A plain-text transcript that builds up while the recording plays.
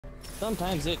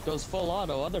Sometimes it goes full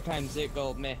auto, other times it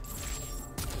go meh.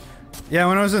 Yeah,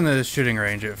 when I was in the shooting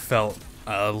range, it felt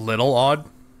a little odd.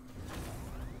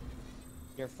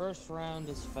 Your first round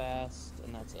is fast,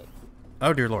 and that's it.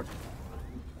 Oh, dear lord.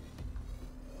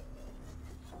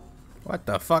 What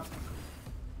the fuck?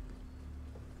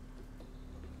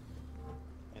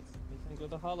 Anything with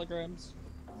the holograms?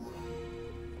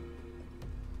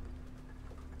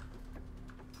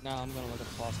 No, I'm gonna look at the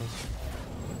fossils.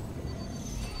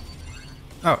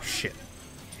 Oh, shit.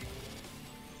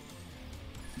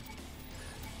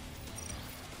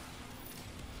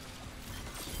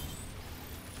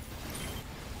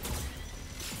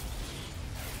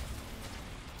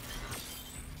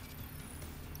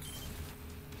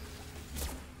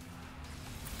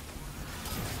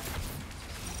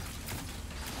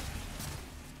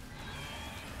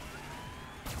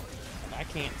 I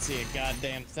can't see a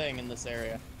goddamn thing in this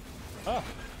area. Oh,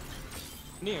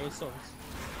 Neosaurs.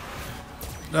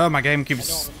 Oh, my game I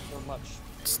keeps don't remember much.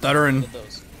 stuttering. Did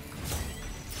those.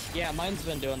 Yeah, mine's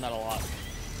been doing that a lot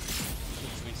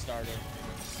since we started.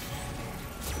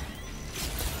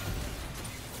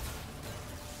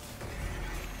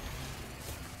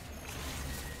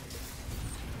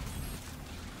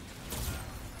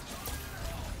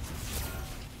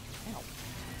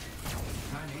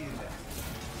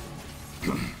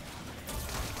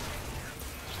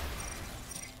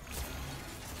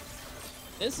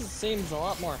 This seems a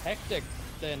lot more hectic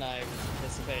than I was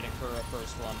anticipating for a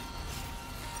first one.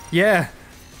 Yeah.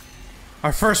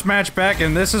 Our first match back,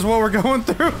 and this is what we're going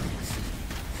through.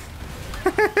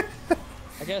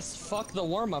 I guess fuck the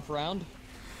warm-up round.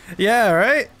 Yeah,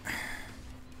 right?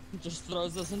 Just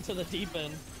throws us into the deep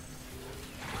end.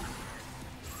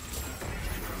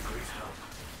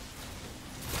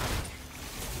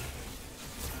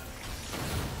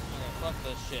 Okay, fuck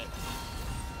this shit.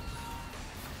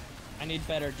 I need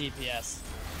better DPS.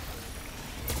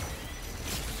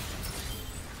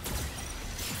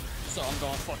 So I'm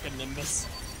going fucking Nimbus.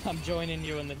 I'm joining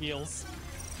you in the heals.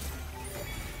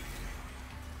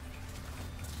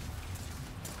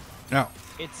 No.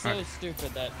 It's so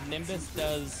stupid that Nimbus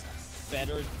does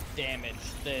better damage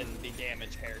than the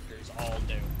damage characters all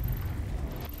do.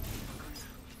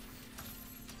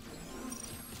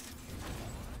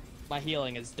 My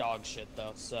healing is dog shit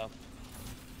though, so.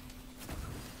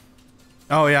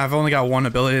 Oh, yeah, I've only got one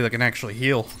ability that can actually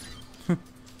heal.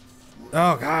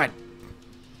 Oh, God.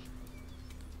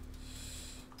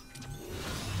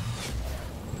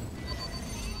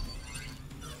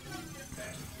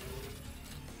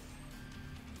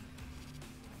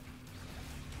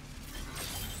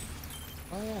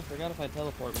 Oh yeah, I forgot if I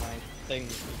teleport my thing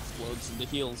explodes into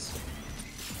heals.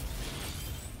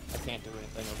 I can't do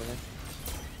anything over there.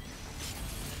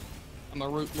 I'm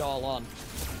gonna root y'all on.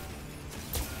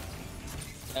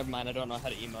 Never mind, I don't know how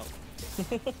to emote.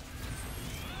 There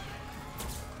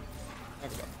we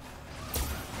go.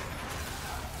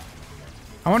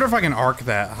 I wonder if I can arc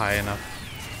that high enough.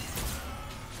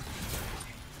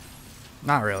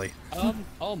 Not really.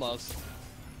 Almost.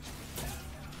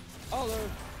 Oh, they're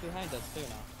behind us too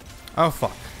now. Oh,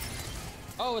 fuck.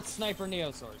 Oh, it's Sniper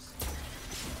Neosaurs.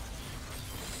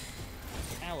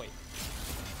 Owie.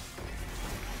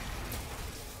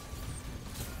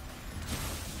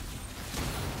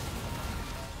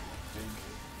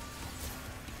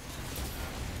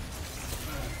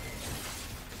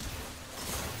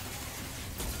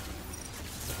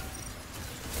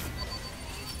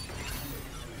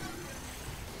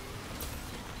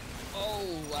 Oh,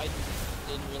 I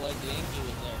didn't realize the Yankee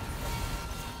was there.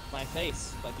 My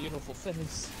face, my beautiful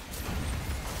face.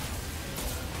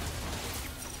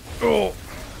 Oh.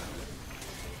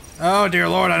 Oh, dear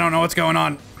lord, I don't know what's going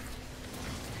on.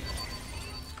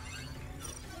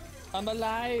 I'm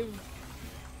alive.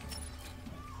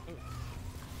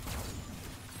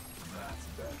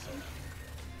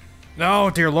 No,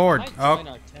 dear lord. Might Oh. join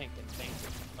our tank and tank it.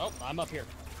 Oh, I'm up here.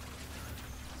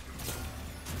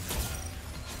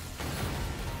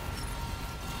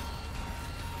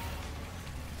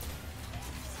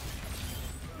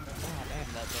 Ah,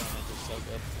 damn, that damage is so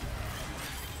good.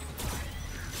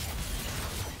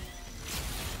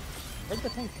 Where'd the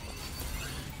tank go?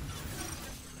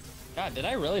 God, did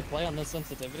I really play on this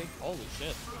sensitivity? Holy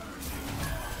shit.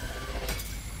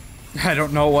 I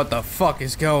don't know what the fuck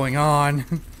is going on.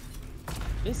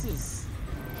 This is...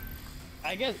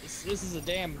 I guess this is a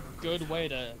damn good way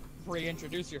to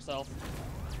reintroduce yourself.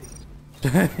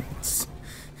 Who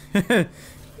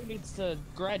needs to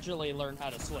gradually learn how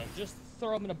to swim? Just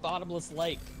throw them in a bottomless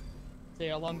lake. See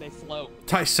how long they float.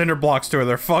 Tie cinder blocks to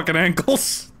their fucking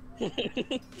ankles.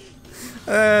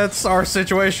 That's our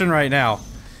situation right now.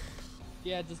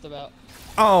 Yeah, just about.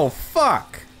 Oh,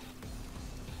 fuck!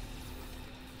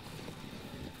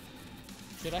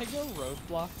 Should I go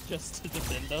roadblock just to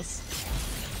defend us?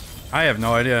 I have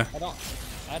no idea.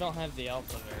 I don't have the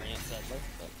alpha variant sadly,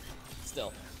 but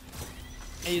still.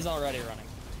 He's already running.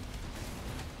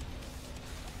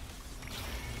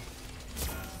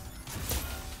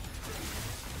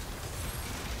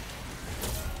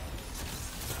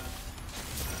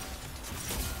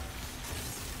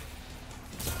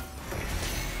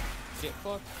 Get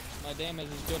fucked. My damage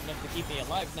is good enough to keep me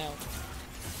alive now.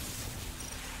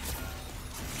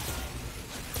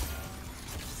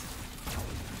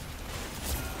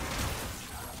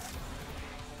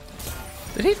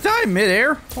 Did he die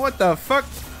midair? What the fuck?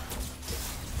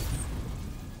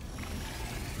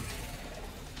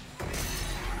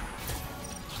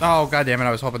 Oh, goddammit, I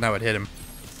was hoping that would hit him.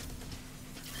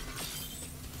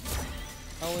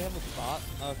 Oh, we have a bot?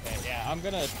 Okay, yeah, I'm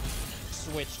gonna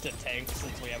switch to tank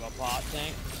since we have a bot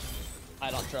tank.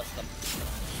 I don't trust them.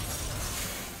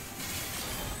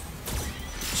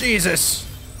 Jesus!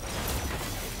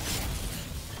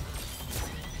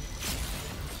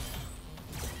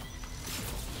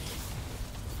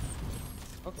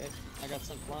 Okay, I got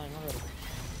some flying already.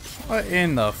 What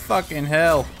in the fucking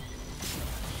hell?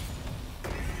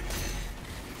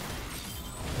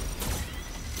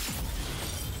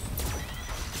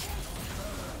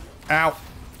 Ow.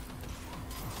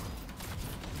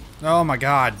 Oh my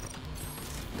god.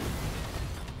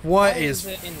 What is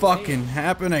fucking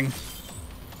happening?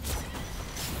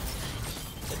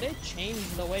 Did they change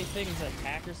the way things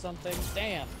attack or something?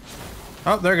 Damn.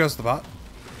 Oh, there goes the bot.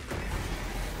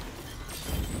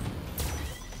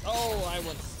 Oh, I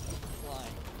was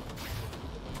flying.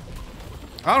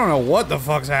 I don't know what the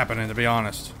fuck's happening, to be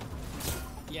honest.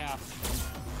 Yeah.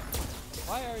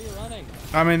 Why are you running?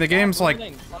 I mean, the game's like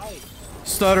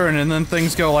stuttering and then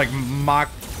things go like Mach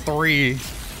 3.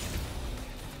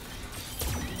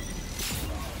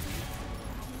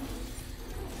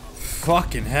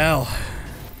 Fucking hell.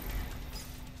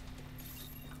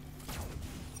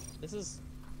 This is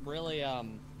really,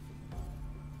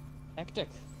 hectic.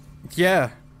 Yeah.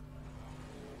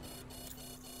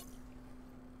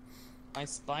 My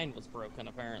spine was broken,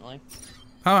 apparently.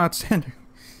 Oh, outstanding.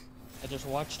 I just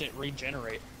watched it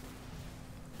regenerate.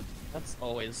 That's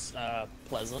always,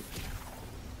 pleasant.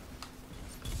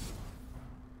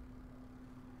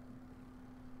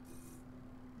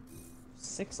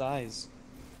 Six eyes.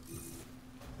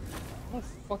 How the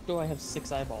fuck do I have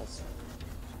 6 eyeballs?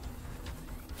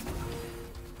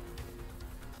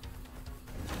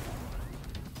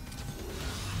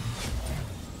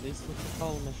 This was the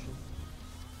call mission.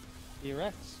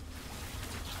 T-Rex.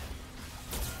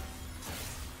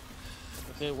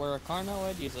 If it were a Carno,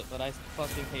 I'd use it, but I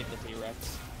fucking hate the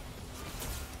T-Rex.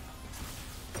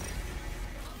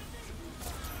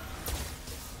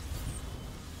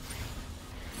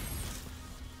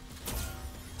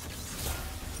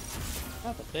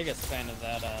 Not the biggest fan of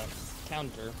that,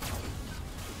 counter.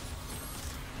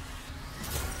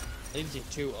 Leaves you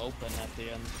too open at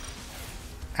the end.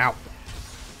 Ow.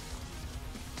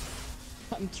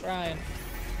 I'm trying.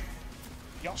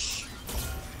 Yosh.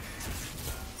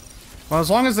 Well, as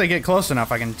long as they get close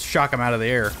enough, I can shock them out of the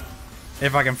air.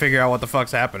 If I can figure out what the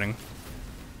fuck's happening.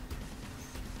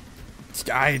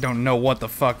 I don't know what the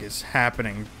fuck is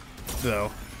happening,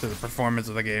 though, to the performance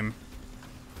of the game.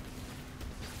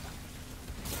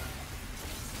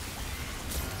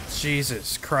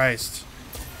 Jesus Christ.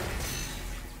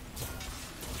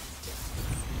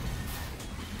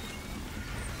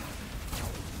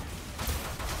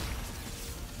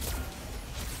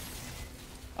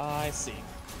 I see.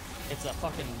 It's a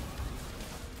fucking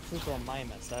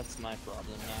Suchomimus, that's my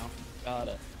problem now. Got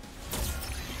it.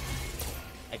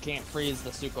 I can't freeze the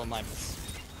Suchomimus.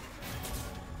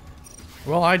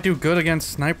 Well, I do good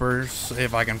against snipers,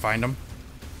 if I can find them.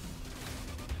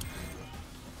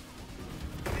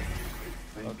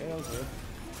 Okay, okay.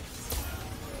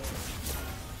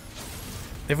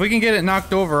 If we can get it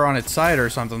knocked over on its side or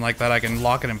something like that, I can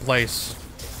lock it in place.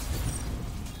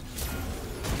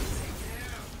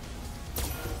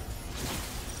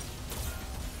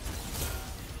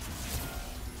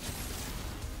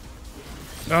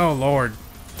 Oh, Lord.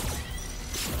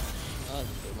 Not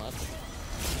too much.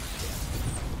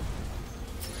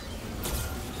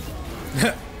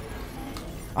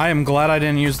 I am glad I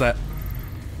didn't use that.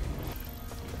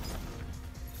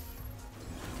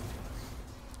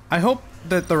 I hope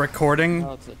that the recording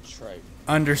Oh, it's a trike.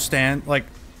 understand, like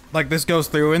this goes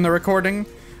through in the recording,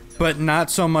 but not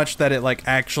so much that it, like,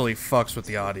 actually fucks with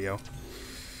the audio.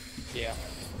 Yeah.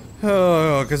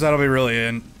 Oh, because that'll be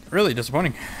really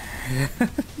disappointing.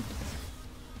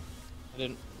 I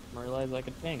didn't realize I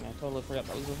could ping. I totally forgot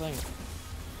that was the thing.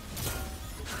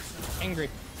 Angry.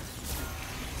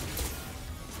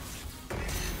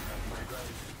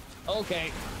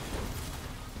 Okay.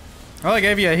 Well, I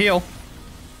gave you a heal.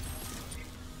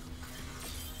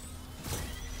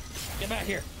 Get back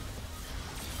here.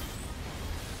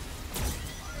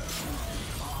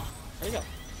 Where'd he go?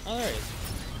 Oh, there he is.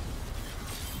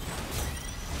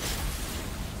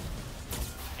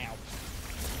 Ow.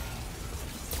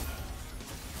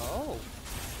 Oh.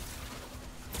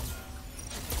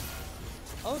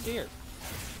 Oh dear.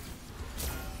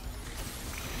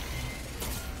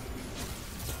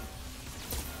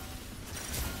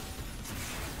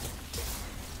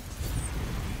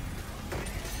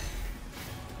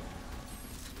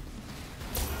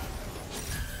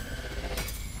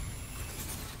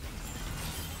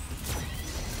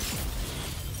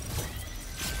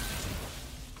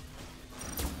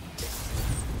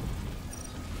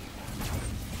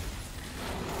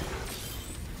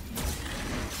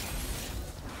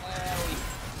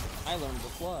 I learned to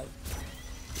fly.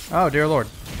 Oh, dear lord.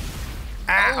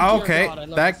 Ah, Oh, dear okay. God, I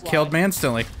learned to That fly. killed me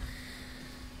instantly.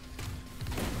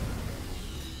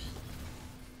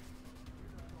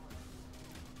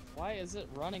 Why is it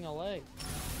running away?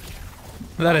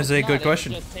 That Oh, is it's a not, good it's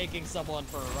question. just taking someone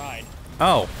for a ride.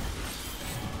 Oh.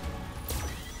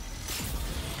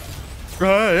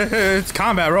 It's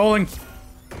combat rolling.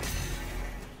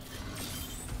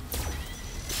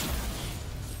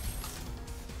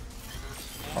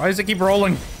 Why does it keep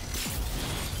rolling?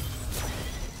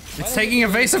 It's taking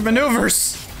evasive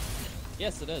maneuvers.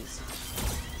 Yes, it is.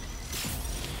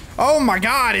 Oh my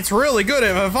god, it's really good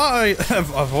at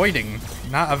avoiding,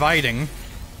 not evading.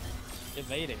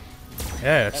 Evading.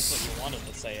 Yes. That's what you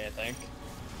wanted to say, I think.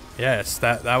 Yes,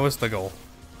 that was the goal.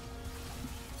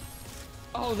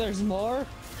 Oh, there's more?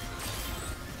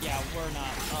 Yeah, we're not.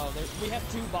 Oh, we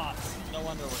have two bots. No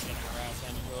wonder we're getting harassed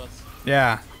into us.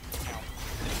 Yeah. Ow.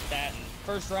 That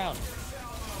first round.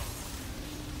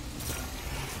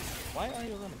 Why are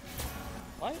you running?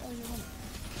 Why are you running?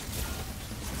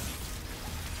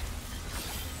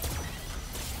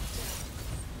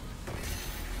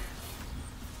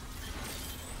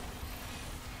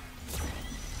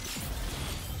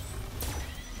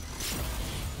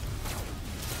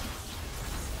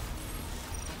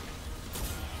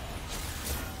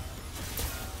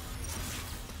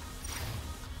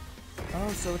 Oh,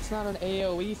 so it's not an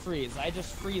AoE freeze. I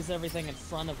just freeze everything in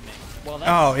front of me. Well, that's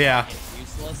Oh, yeah. fucking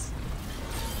useless.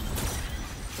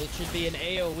 It should be an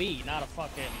AoE, not a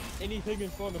fucking anything in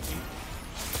front of me.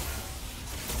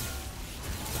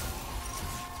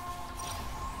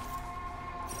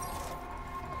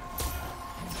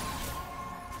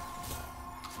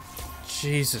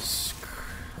 Jesus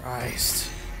Christ.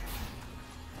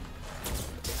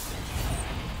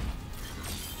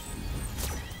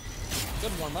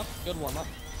 Good warm up. Good warm up.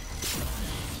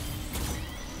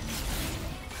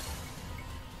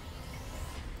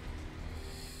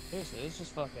 Seriously, this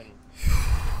just fucking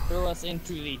threw us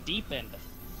into the deep end.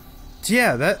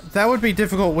 Yeah, that would be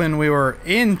difficult when we were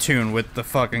in tune with the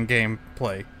fucking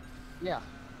gameplay. Yeah.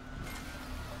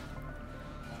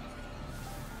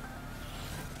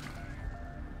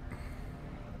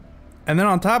 And then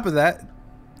on top of that,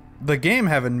 the game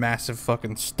having massive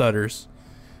fucking stutters.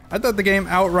 I thought the game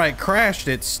outright crashed.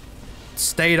 It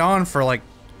stayed on for like,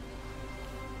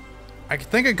 I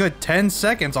think a good 10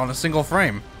 seconds on a single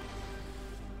frame.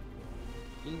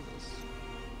 Jesus.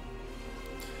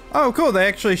 Oh, cool. They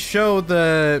actually show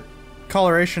the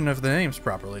coloration of the names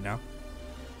properly now.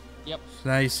 Yep. So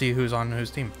now you see who's on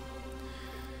whose team.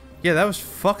 Yeah, that was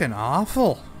fucking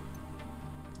awful.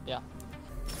 Yeah.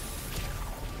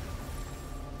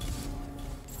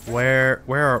 Where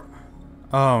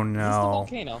oh This is the no.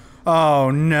 volcano.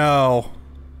 Oh no.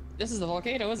 This is the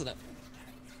volcano, isn't it?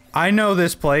 I know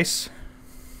this place.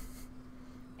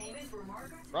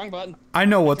 Wrong button. I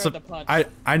know what's tried up. to punch.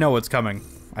 I know what's coming.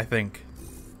 I think.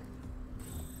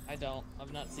 I don't.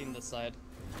 I've not seen this side.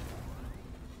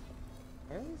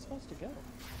 Where are we supposed to go?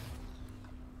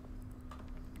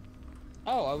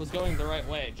 Oh, I was going the right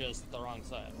way, just the wrong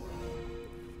side.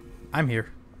 I'm here.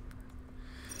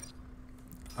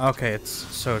 Okay,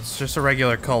 it's just a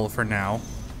regular cull for now.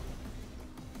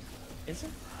 Is it?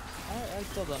 I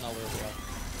still don't know where we are.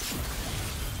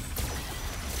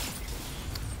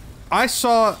 I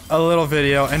saw a little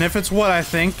video, and if it's what I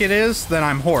think it is, then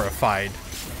I'm horrified.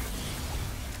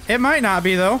 It might not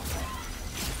be, though.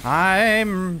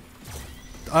 I'm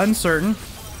uncertain.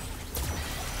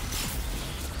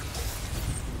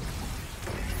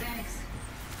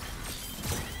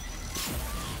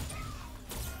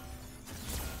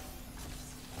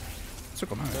 Good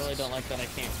really don't like that I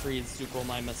can't freeze Zuko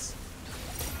Mimus.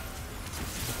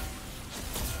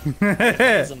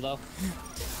 Him, though.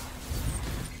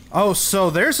 Oh, so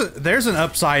there's an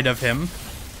upside of him.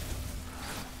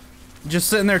 Just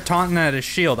sitting there taunting at his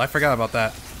shield. I forgot about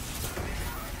that.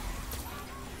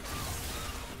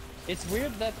 It's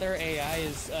weird that their AI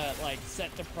is like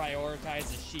set to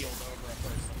prioritize a shield over a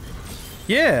person.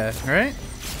 Yeah, right?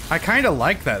 I kind of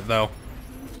like that though.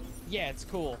 Yeah, it's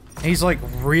cool. He's like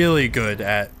really good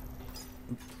at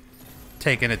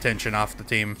taking attention off the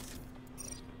team.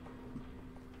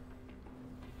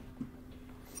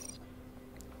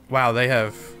 Wow, they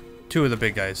have two of the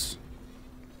big guys.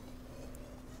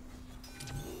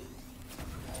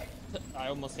 I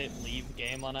almost hit leave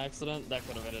game on accident. That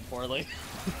could have ended poorly.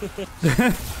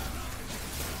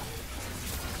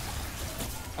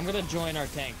 I'm gonna join our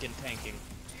tank in tanking.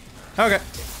 Okay.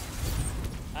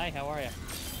 Hi, how are you?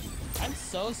 I'm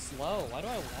so slow. Why do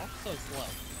I walk so slow?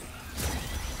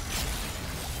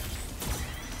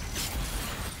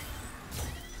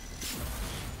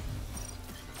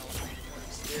 I want to get more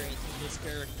experience with this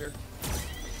character.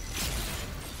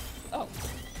 Oh.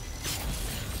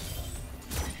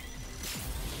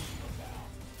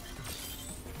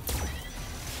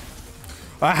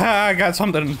 Aha, I got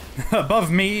something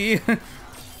above me.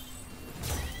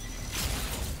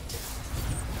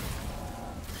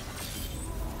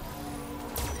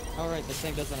 Alright, this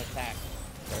thing doesn't attack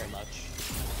very much.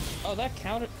 Oh, that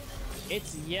counted.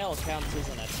 Its yell counts as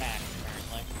an attack,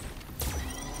 apparently.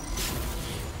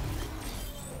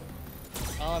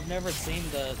 Oh, I've never seen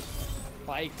the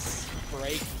spikes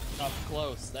break up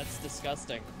close. That's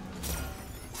disgusting.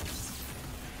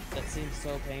 That seems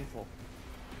so painful.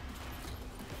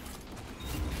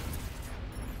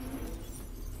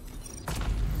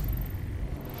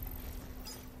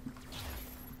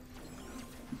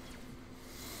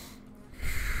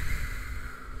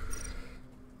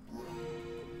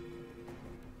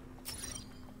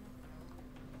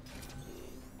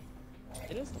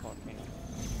 It is the volcano.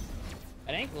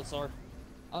 An ankylosaur.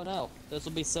 Oh no, this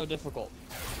will be so difficult.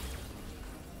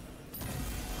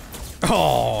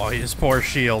 Oh, his poor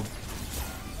shield.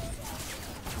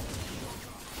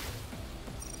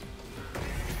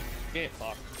 Get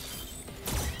fucked.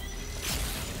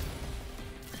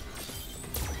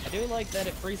 I do like that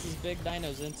it freezes big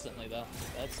dinos instantly, though.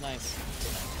 That's nice.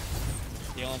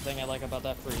 The only thing I like about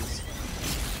that freeze.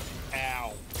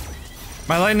 Ow.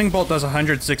 My lightning bolt does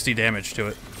 160 damage to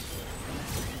it.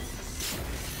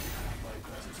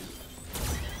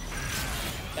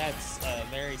 That's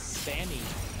very spammy.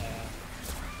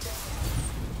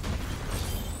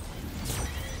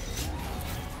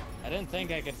 I didn't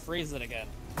think I could freeze it again.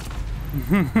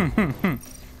 I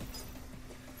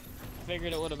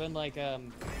figured it would have been like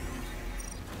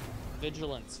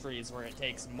vigilance freeze where it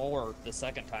takes more the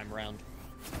second time around.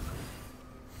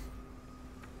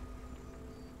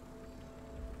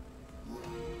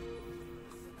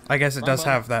 I guess it does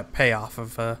have that payoff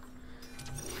of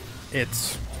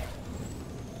it's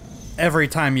every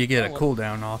time you get a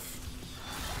cooldown off.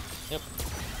 Yep.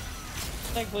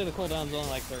 Thankfully the cooldown's only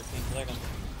like 13 seconds.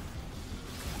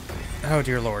 Oh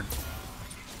dear lord.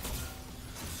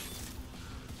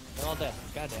 They're all dead.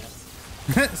 God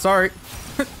damn it. Sorry.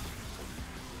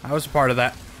 I was a part of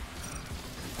that.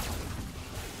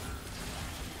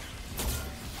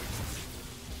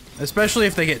 Especially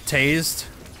if they get tased.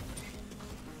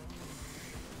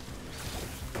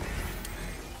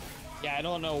 Yeah, I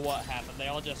don't know what happened. They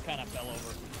all just kind of fell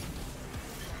over.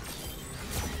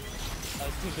 I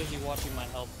was too busy watching my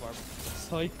health bar,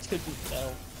 so I couldn't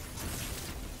tell.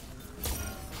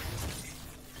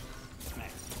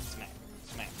 Smack, smack,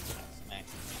 smack, smack, smack.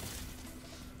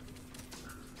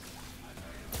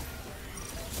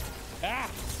 Ah!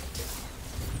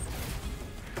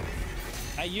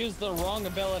 I used the wrong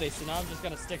ability, so now I'm just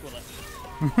gonna stick with it.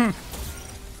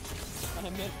 I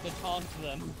meant to taunt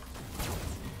them.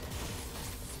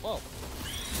 Whoa.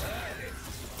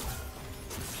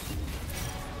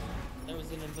 There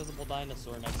was an invisible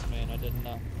dinosaur next to me and I didn't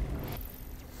know.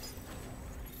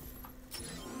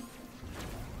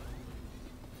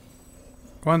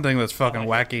 One thing that's fucking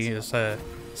wacky is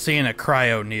seeing a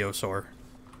cryo neosaur.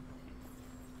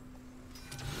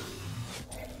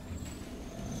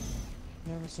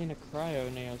 Never seen a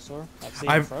cryo neosaur. I've seen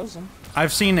it frozen.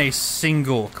 I've seen a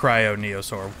single cryo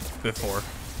neosaur before,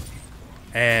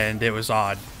 and it was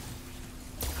odd.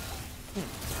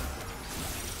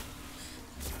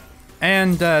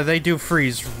 And they do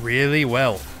freeze really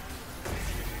well.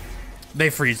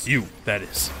 They freeze you, that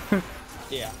is.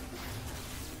 Yeah.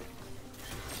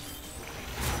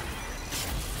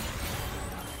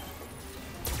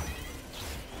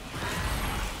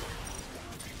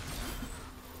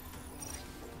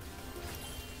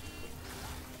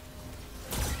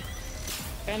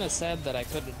 Kinda sad that I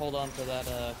couldn't hold on to that,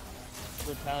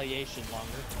 retaliation longer.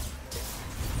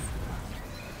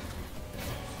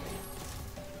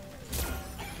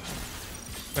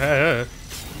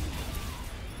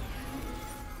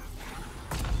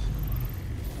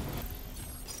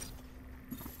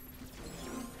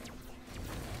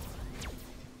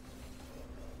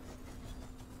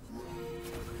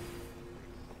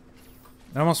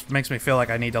 It almost makes me feel like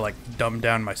I need to, like, dumb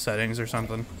down my settings or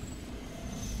something.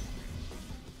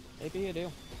 Maybe you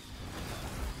do.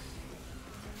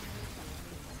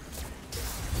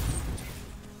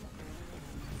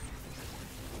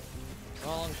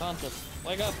 We're all unconscious.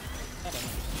 Wake up! I don't know.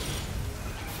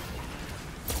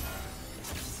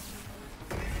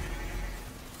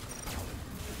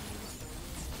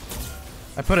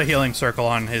 I put a healing circle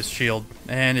on his shield,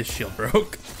 and his shield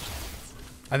broke.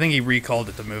 I think he recalled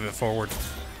it to move it forward.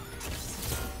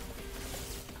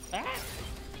 Ah!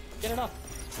 Get it off!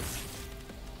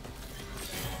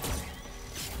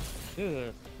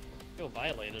 Ugh. Feel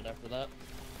violated after that.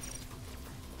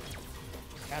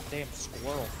 Goddamn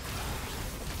squirrel.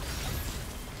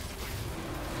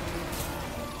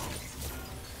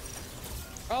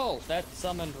 Oh, that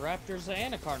summoned raptors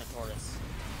and a Carnotaurus.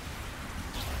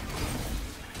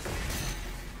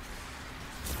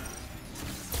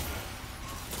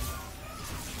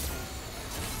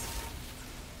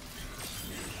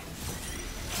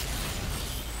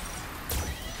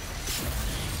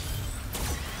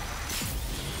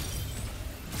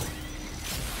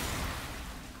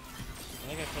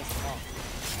 I think I pissed him off.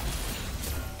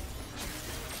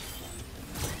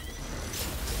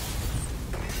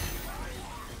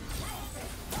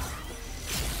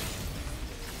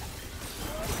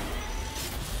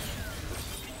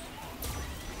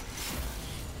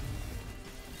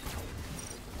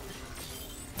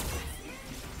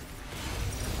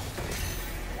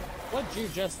 Would you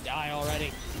just die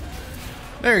already?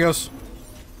 There he goes.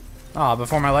 Ah,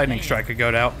 before my lightning strike could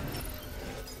go out.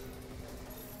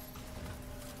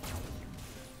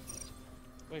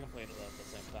 We completed that at the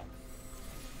same time.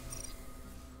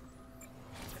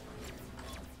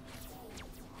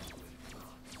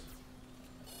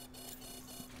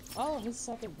 Oh, his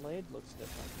second blade looks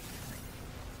different.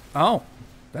 Oh,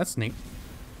 that's neat.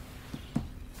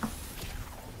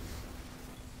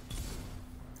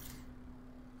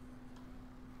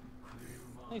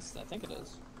 Nice, I think it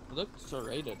is. It looks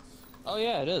serrated. Oh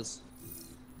yeah, it is.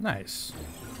 Nice.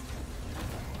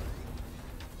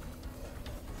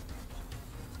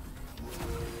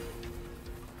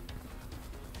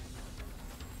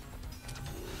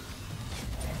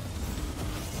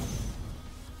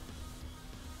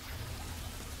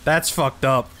 That's fucked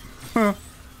up.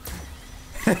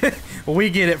 We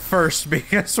get it first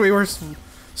because we were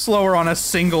slower on a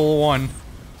single one.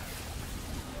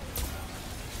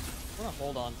 I'm gonna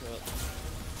hold on to it.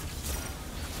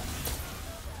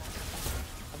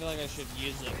 I feel like I should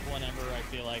use it whenever I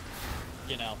feel like,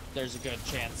 you know, there's a good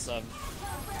chance of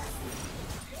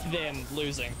them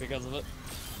losing because of it.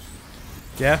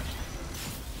 Yeah.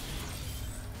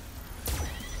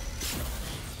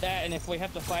 That, and if we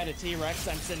have to fight a T-Rex,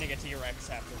 I'm sending a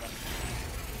T-Rex after them.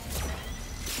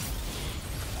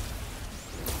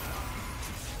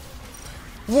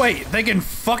 Wait, they can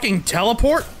fucking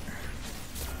teleport?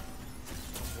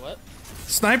 What?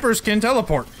 Snipers can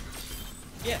teleport.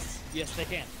 Yes, yes they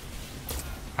can.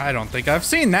 I don't think I've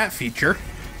seen that feature.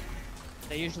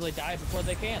 They usually die before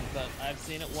they can, but I've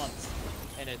seen it once,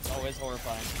 and it's always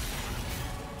horrifying.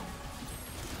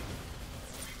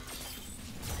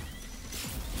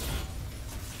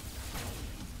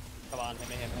 Come on, hit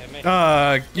me, hit me, hit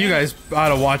me. You guys ought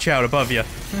to watch out above you.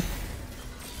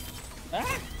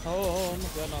 Ah! Oh my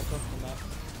god, not close to that.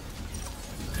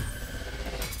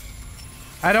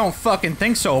 I don't fucking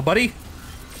think so, buddy.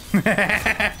 I'm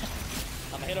gonna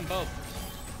hit them both.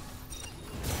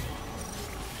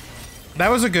 That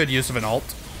was a good use of an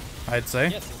ult, I'd say.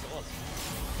 Yes, yes, it was.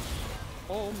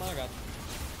 Oh my god.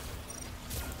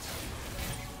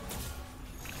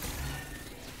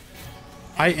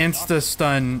 I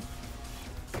insta-stun.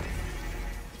 I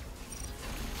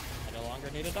no longer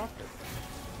need a doctor.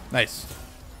 Nice.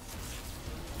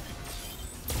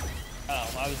 Oh,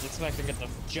 I was expecting it to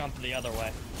jump the other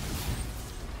way.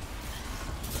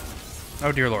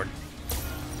 Oh dear lord.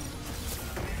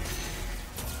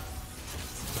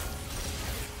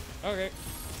 Okay.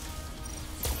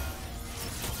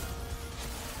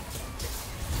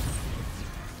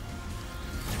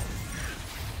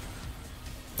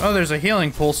 Oh, there's a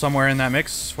healing pool somewhere in that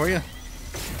mix for you.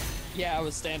 Yeah, I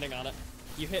was standing on it.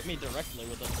 You hit me directly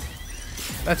with it.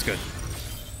 That's good.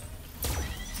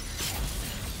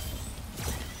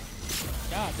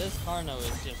 God, this Carno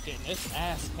is just getting its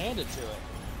ass handed to it.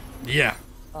 Yeah.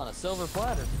 On a silver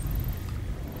platter.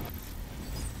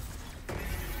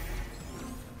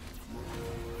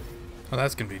 Oh,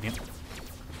 that's convenient.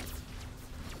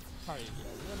 How are you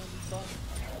doing,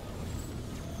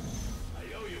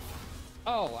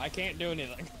 oh, I can't do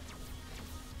anything.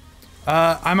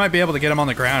 I might be able to get them on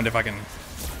the ground if I can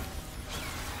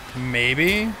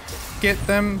maybe get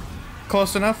them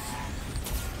close enough.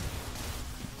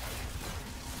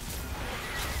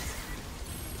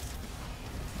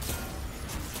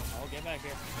 I'll get back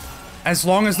here. As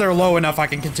long as they're low enough, I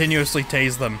can continuously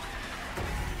tase them.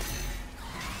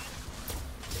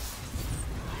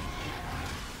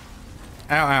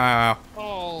 Ow, ow, ow, ow.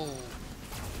 Oh.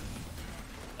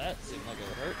 That seemed like it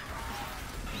would hurt.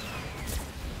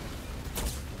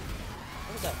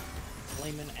 Where did that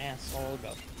flaming asshole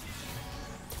go?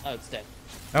 Oh, it's dead.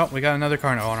 Oh, we got another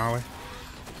Carno on our way.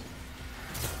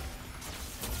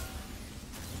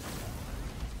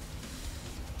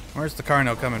 Where's the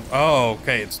Carno coming? Oh,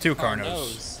 okay, it's two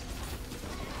Carnos.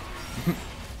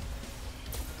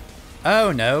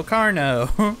 Oh no,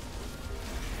 Carno.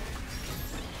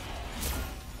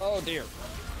 Oh dear.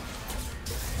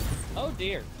 Oh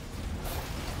dear.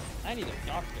 I need a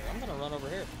doctor. I'm gonna run over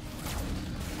here.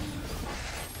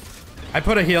 I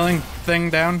put a healing thing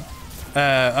down,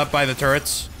 up by the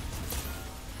turrets.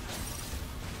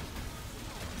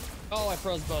 Oh, I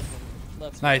froze both of them.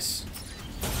 That's nice.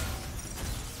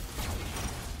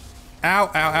 Ow,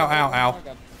 ow, ow, ow, ow.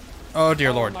 Oh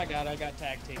dear lord. Oh my god, I got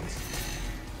tag teams.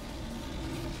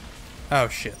 Oh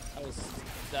shit.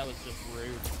 That was just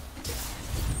rude.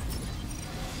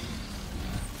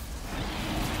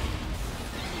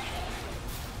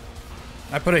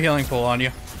 I put a healing pool on you.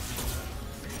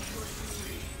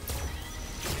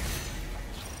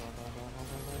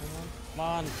 Come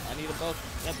on, I need a boat.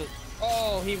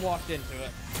 Oh, he walked into it.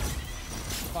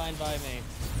 Fine by me.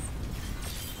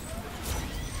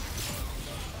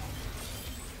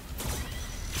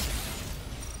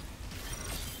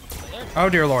 Oh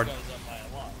dear lord.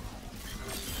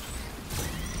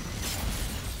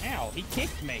 Ow, he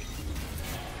kicked me.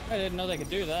 I didn't know they could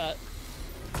do that.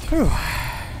 Whew.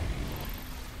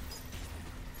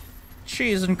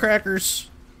 Cheese and crackers.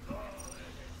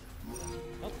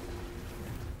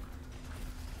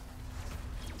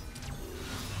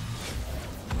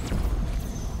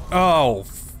 Oh,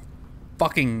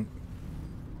 fucking.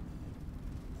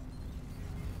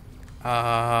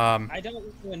 I don't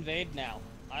want to invade now.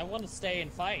 I want to stay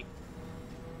and fight.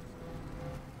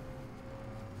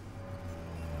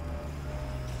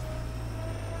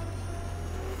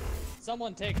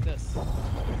 Someone take this.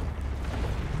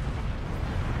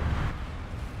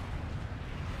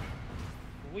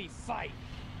 We fight.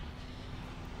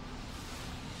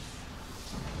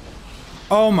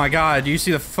 Oh my god, do you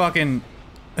see the fucking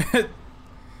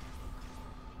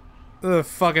the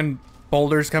fucking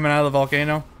boulders coming out of the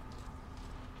volcano?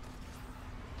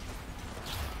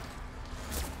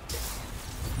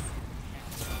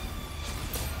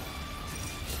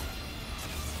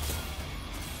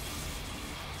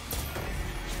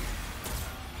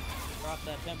 Drop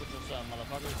that temperature some,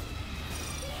 motherfuckers.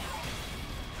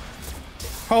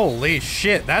 Holy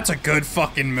shit, that's a good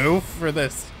fucking move for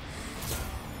this.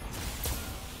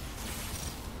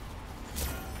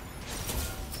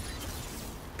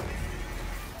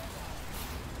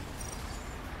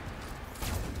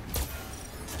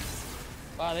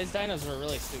 Wow, these dinos are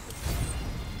really stupid.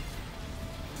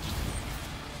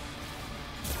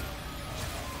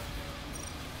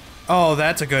 Oh,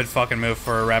 that's a good fucking move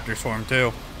for a raptor swarm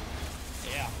too.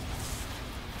 Yeah.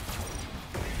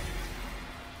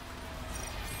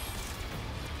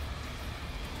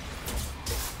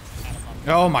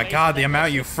 Oh my god, the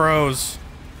amount you froze.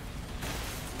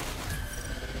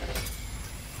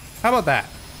 How about that?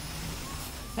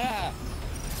 Ha!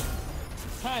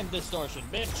 Time distortion,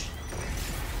 bitch.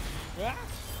 Ah.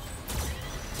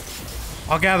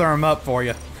 I'll gather them up for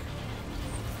you.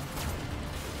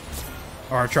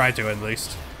 Or try to, at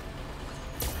least.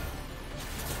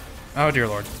 Oh, dear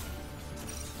lord.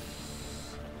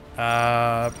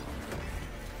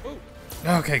 Ooh.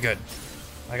 Okay, good.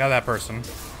 I got that person.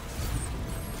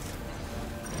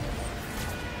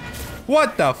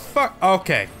 What the fuck?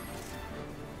 Okay.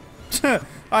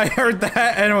 I heard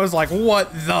that and it was like,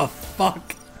 what the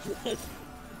fuck?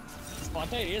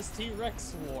 Spontaneous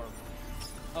T-Rex swarm.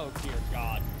 Oh dear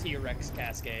god. T-Rex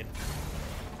cascade.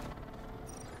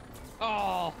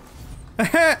 Oh!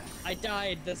 I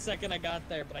died the second I got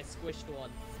there, but I squished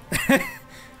one.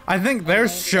 I think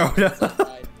theirs showed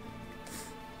up.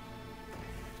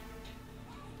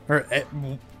 Or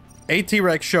A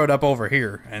T-Rex showed up over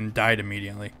here and died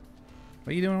immediately.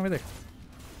 What are you doing over there?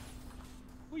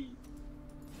 Whee.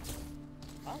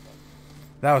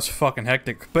 That was fucking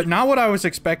hectic, but not what I was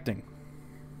expecting.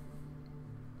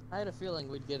 I had a feeling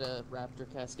we'd get a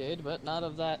raptor cascade, but not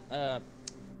of that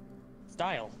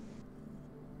style.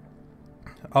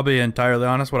 I'll be entirely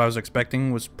honest, what I was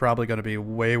expecting was probably going to be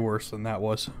way worse than that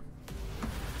was.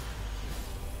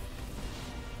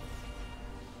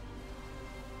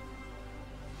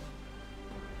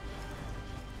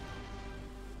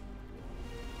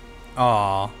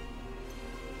 Aww.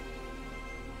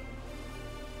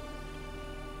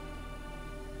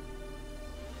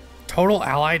 Total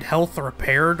allied health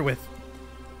repaired with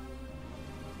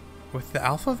the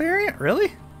alpha variant?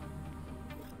 Really?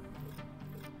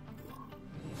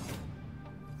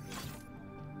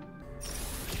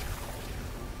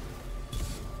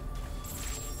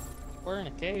 We're in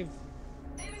a cave.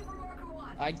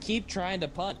 I keep trying to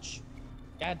punch.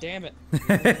 God damn it.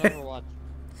 Overwatch.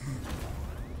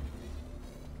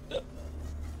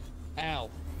 Ow.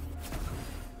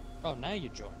 Oh, now you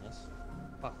join us.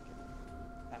 Fuck.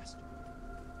 Bastard.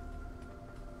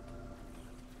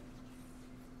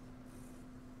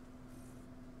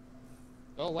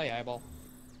 Go away, eyeball.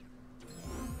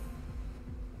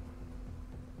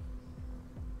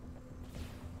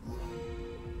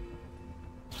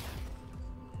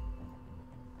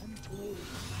 I'm blue.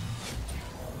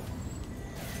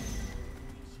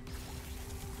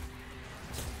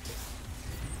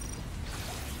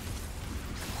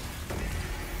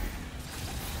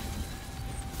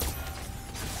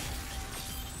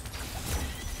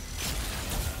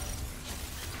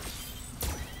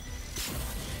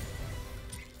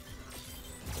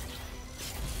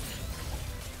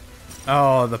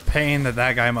 Oh, the pain that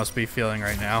that guy must be feeling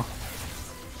right now.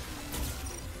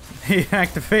 He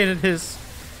activated his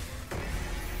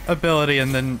ability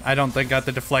and then I don't think got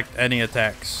to deflect any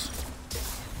attacks.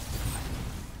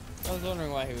 I was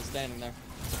wondering why he was standing there.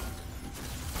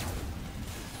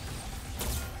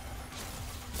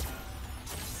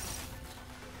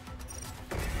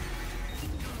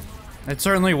 It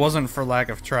certainly wasn't for lack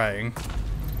of trying.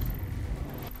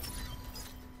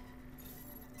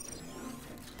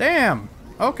 Damn!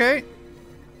 Okay.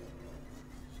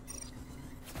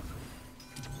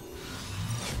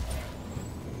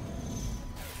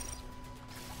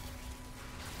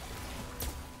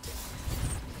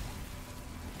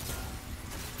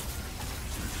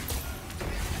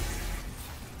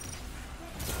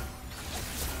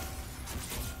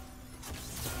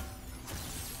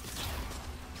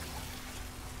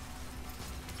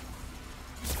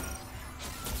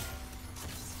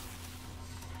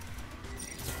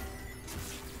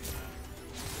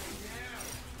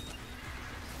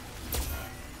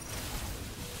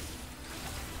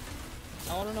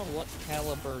 I want to know what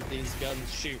caliber these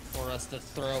guns shoot for us to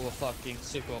throw a fucking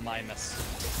Suchomimus.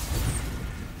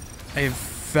 A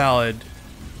valid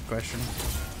question.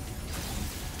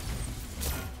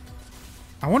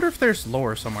 I wonder if there's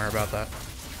lore somewhere about that.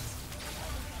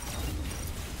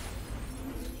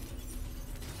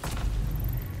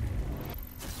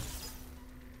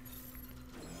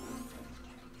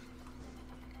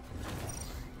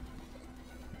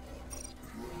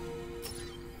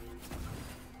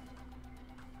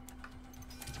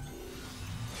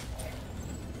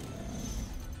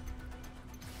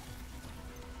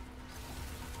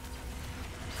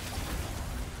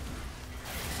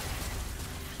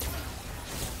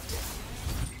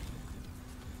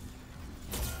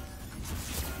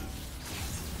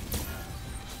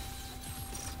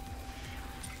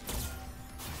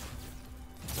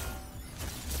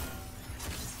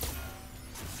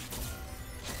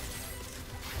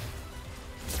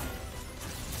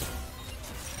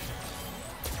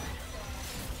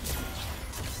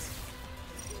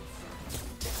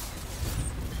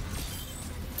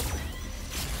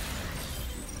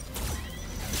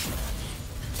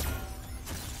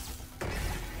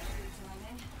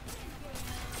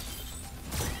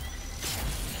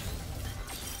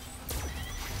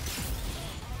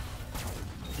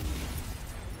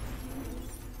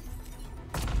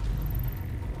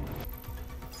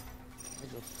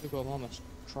 Suchomimus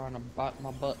trying to bite my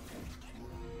butt.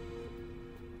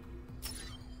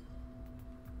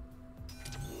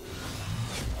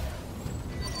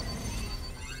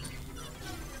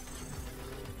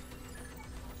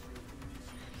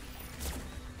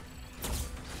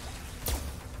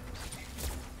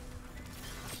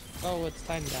 Oh, it's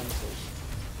tiny dinosaurs.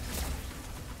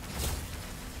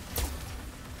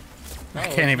 I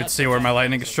can't even see where my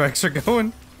lightning strikes are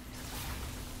going.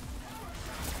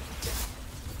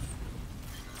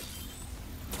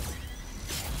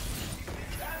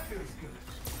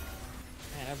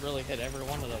 really hit every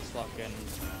one of those fucking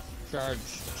charge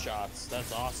shots.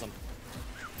 That's awesome.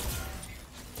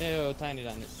 Ew, tiny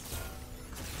dinos.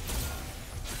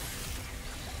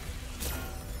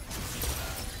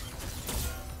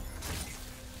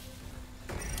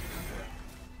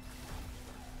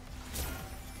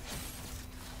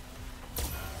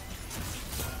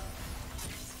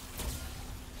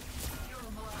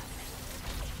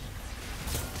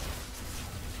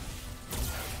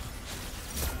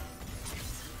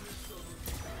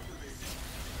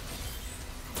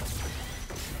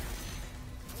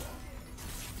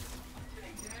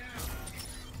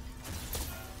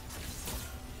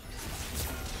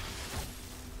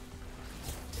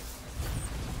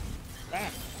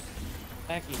 Bam!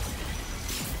 Tacky.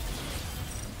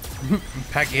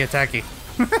 Packy attacky.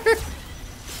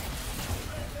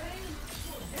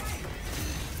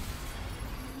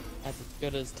 That's as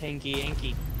good as Tanky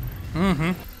Yankee.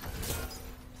 Mm-hmm.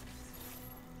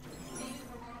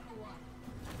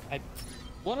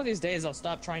 One of these days I'll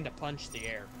stop trying to punch the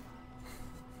air.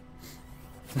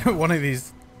 One of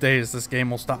these days, this game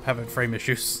will stop having frame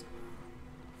issues.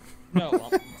 No,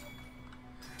 well,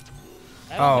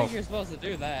 I don't think you're supposed to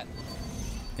do that.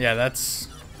 Yeah, that's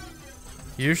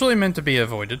usually meant to be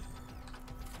avoided.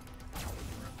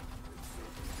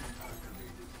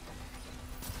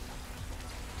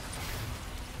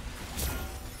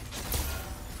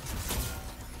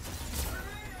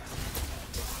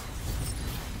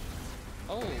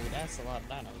 Oh, that's a lot of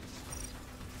dinos.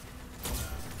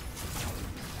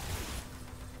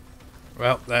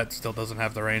 Well, that still doesn't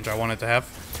have the range I want it to have.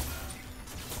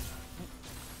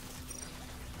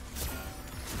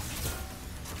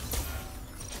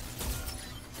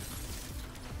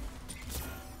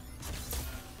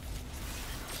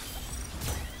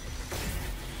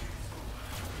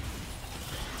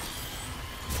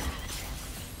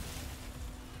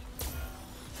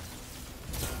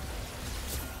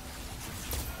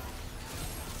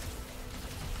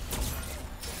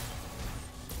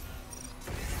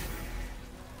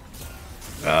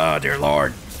 Oh, dear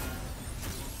Lord.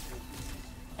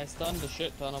 I stunned a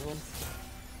shit ton of them.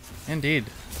 Indeed.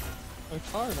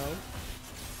 Ricardo.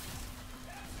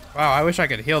 Wow, I wish I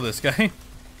could heal this guy.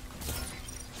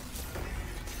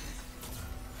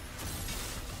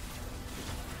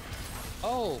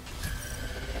 Oh!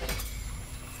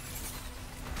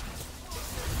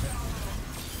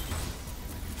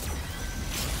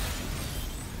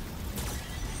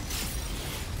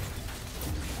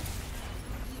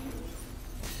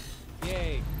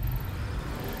 Yay.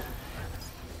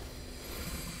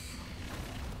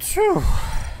 Phew.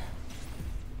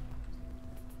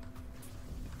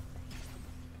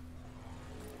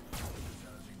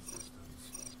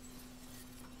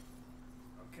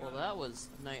 Well, that was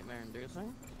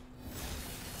nightmare-inducing.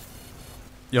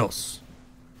 Yes.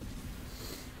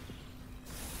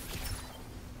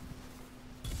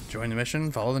 Join the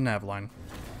mission, follow the nav line.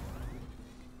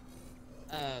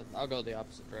 I'll go the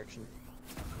opposite direction.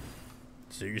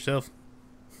 Suit yourself.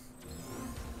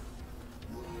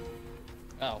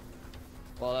 Oh.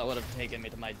 Well, that would have taken me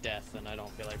to my death, and I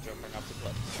don't feel like jumping up the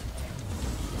cliff.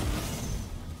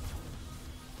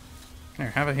 Here,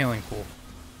 have a healing pool.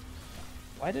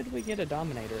 Why did we get a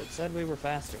Dominator? It said we were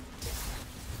faster.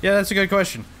 Yeah, that's a good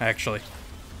question, actually.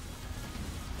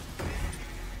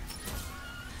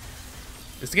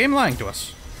 Is the game lying to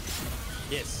us?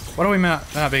 Yes. What are we not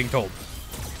being told?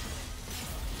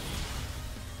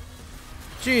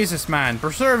 Jesus, man.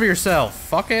 Preserve yourself,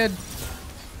 fuckhead.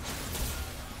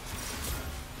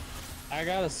 I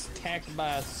got attacked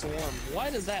by a swarm.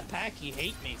 Why does that Packy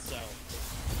hate me so?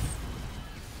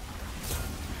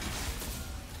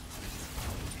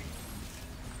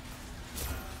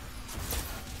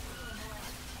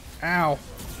 Ow.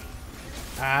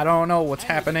 I don't know what's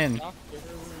happening.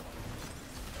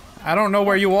 I don't know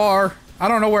where you are. I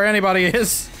don't know where anybody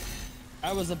is.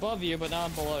 I was above you, but now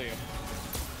I'm below you.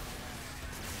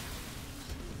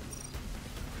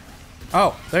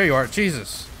 Oh, there you are.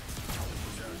 Jesus.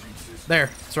 There.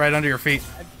 It's right under your feet.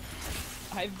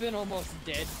 I've been almost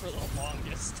dead for the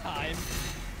longest time.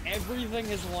 Everything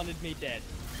has wanted me dead.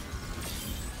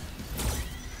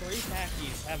 3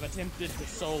 Packies have attempted to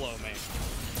solo me.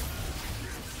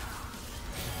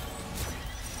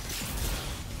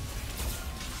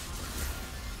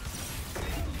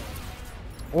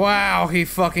 Wow, he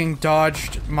fucking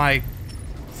dodged my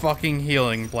fucking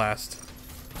healing blast.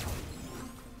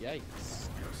 Yikes.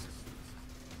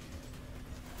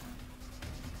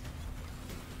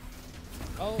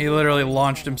 Oh, He literally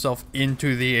launched himself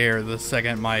into the air the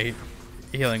second my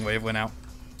healing wave went out.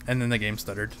 And then the game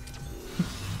stuttered.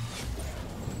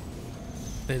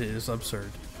 It is absurd.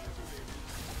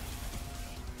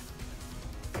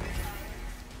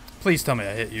 Please tell me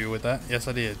I hit you with that. Yes,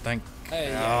 I did. Thank God.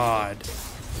 Yeah.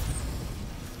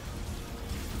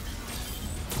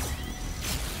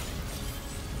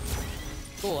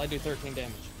 Cool, I do 13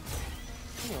 damage.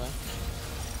 Anyway.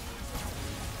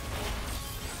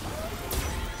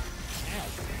 Ow.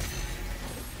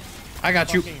 I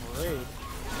got you. Fucking rude.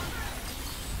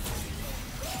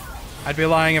 I'd be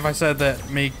lying if I said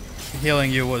that me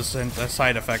healing you was a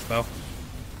side effect, though.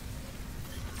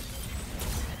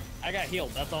 I got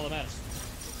healed, that's all that matters.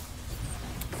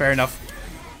 Fair enough.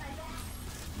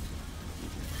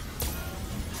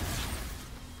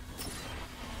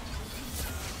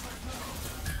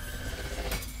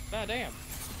 God damn.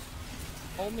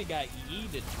 Homie got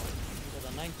yeeted into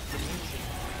the ninth dimension.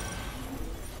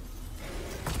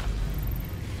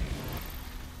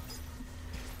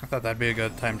 I thought that'd be a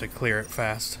good time to clear it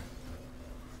fast.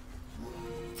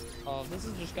 Oh, if this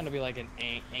is just gonna be like an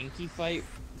Anki fight,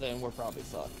 then we're probably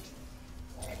fucked.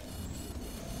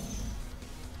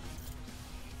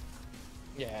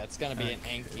 Yeah, it's gonna be an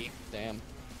Anki. Damn.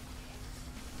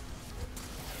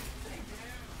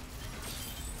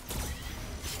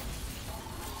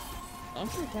 I'm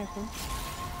sure attack him.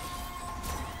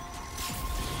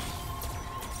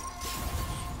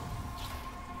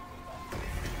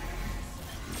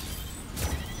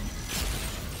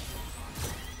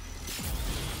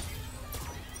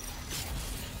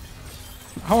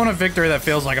 I want a victory that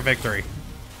feels like a victory.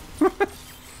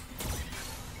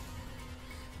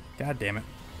 God damn it.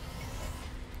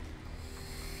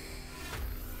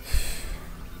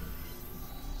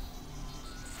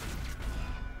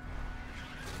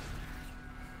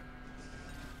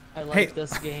 I like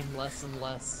this game less and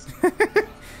less.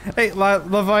 Hey,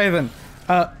 Leviathan.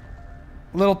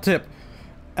 Little tip.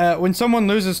 When someone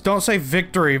loses, don't say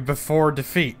victory before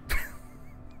defeat.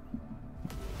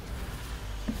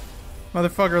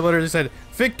 Motherfucker literally said,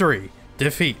 victory,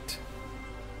 defeat.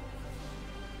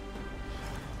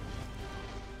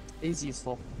 He's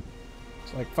useful.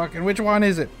 It's like, fucking, which one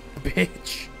is it?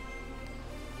 Bitch.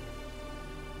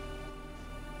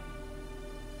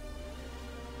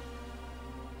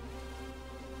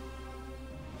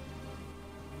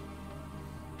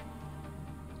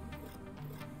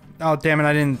 Oh, damn it,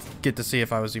 I didn't get to see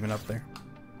if I was even up there.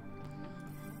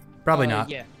 Probably not.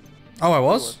 Yeah. Oh, I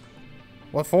was?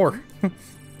 What for?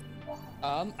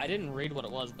 I didn't read what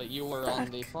it was, but you were on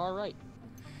the far right.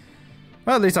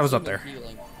 Well, at least I was up there.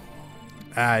 Healing.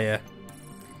 Ah, yeah.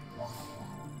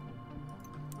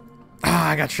 Ah,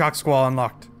 I got Shock Squall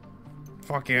unlocked.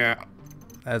 Fuck yeah.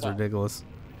 That's Well, ridiculous.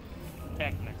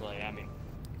 Technically, I mean,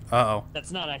 Uh-oh.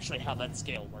 that's not actually how that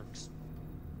scale works.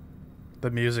 The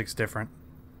music's different.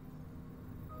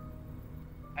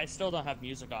 I still don't have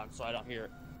music on, so I don't hear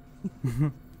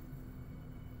it.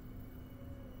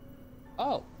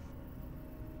 Oh.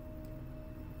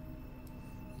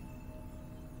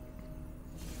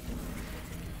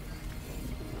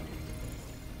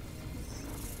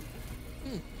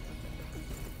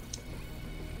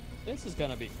 This is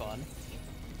gonna be fun.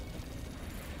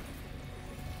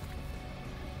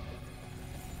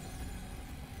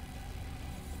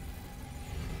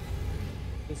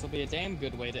 This will be a damn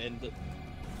good way to end it.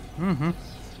 Mm-hmm.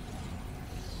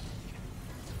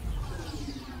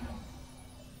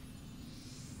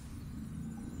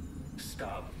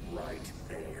 Stop right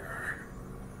there.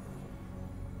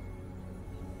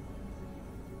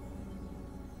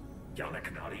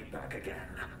 Yanakanati back again.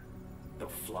 The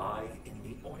fly in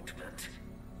the ointment.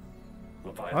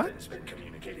 Leviathan's been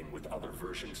communicating with other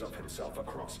versions of himself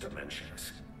across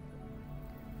dimensions.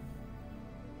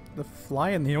 The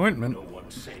fly in the ointment? No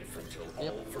one's safe until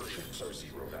all versions are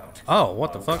zeroed out. Oh,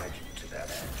 what the I'll fuck? guide you to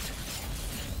that end.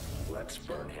 Let's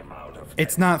burn him out of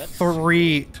It's not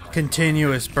 3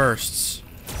 continuous bursts.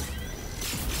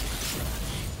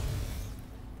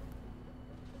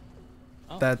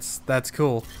 Oh. That's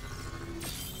cool.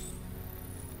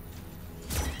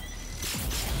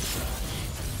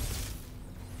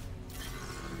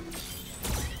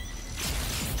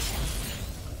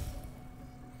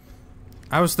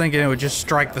 I was thinking it would just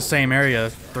strike the same area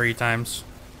 3 times.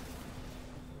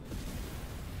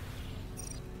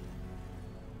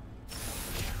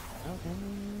 Okay,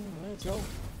 let's go.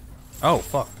 Oh,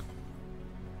 fuck.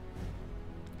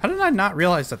 How did I not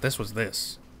realize that this was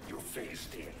this? You're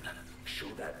phased in. Show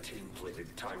that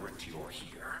tin-plated tyrant you're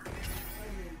here.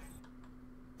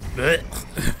 Blech.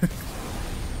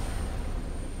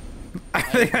 I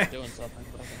think I was doing something,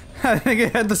 but okay. I think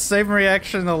it had the same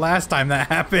reaction the last time that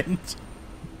happened.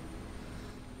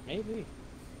 Maybe.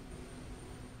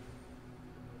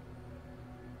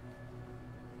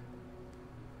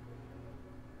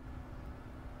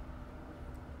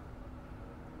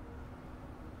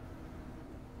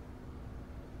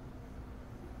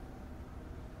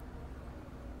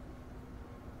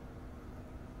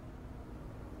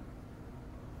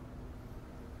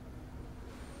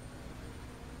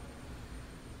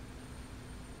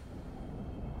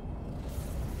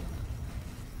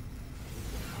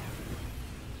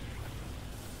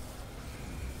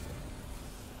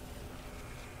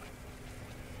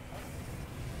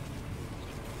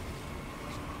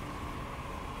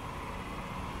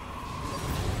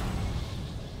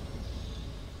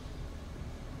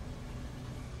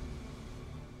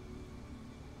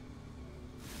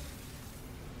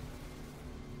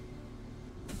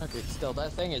 Okay, still,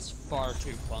 that thing is far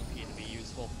too clunky to be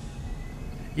useful.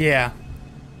 Yeah.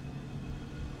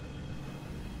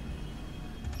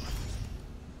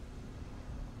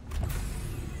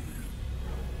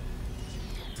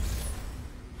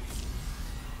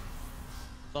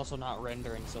 It's also not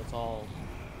rendering, so it's all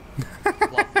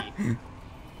fluffy.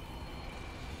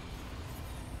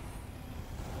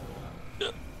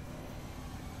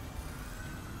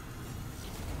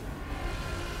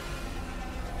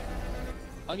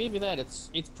 I'll give you that. It's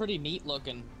pretty neat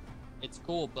looking. It's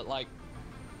cool, but like,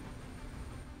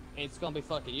 it's gonna be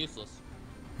fucking useless.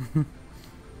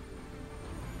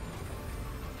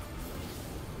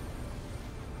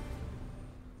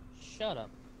 Shut up,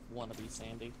 wannabe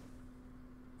Sandy.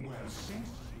 Well, since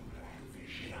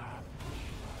vision.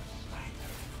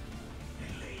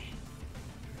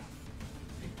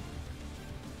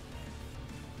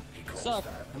 Suck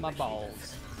my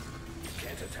balls. You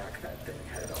can't attack that thing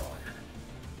head on.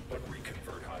 But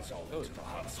reconvert Hyzal into the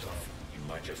hot stuff. You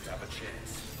might just have a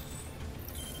chance.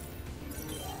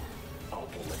 I'll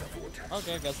pull in a vortex.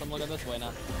 Okay, guess I'm looking this way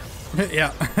now.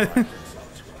 Yeah.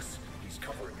 He's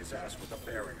covering his ass with a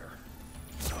barrier.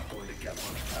 Not going to get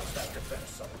much past that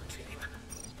defense subroutine.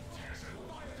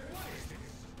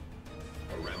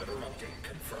 Parameter update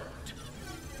confirmed.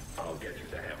 I'll get you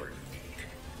the hammer you need.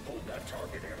 Hold that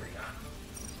target area.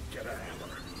 Get a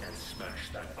hammer and smash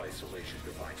that isolation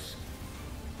device.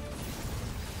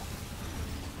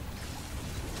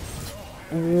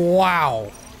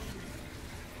 Wow.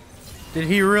 Did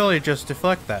he really just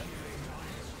deflect that?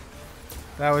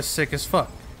 That was sick as fuck.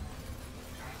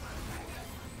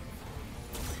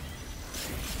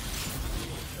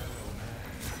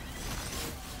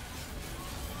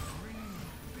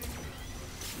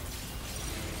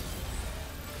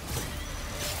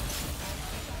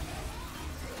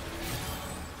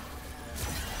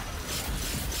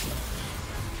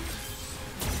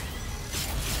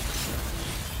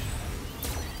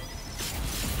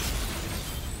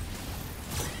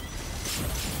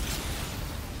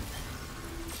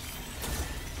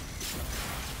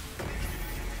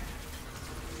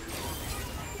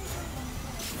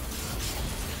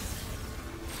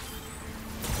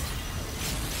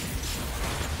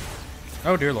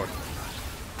 Oh dear lord.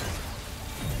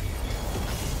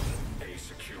 A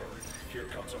secure. Here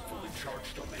comes a fully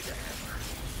charged Omega hammer.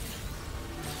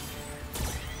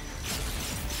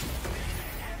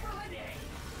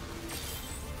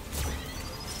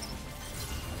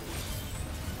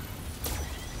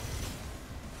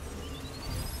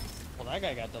 Well, that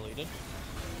guy got deleted.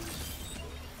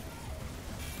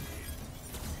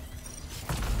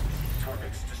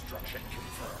 Target's destruction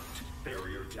confirmed.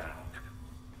 Barrier down.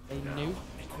 They nuked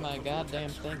my goddamn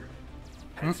thing.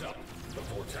 Heads up. The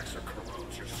vortexer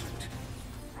corrodes your suit.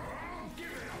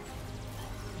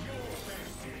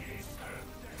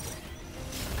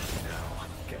 Now,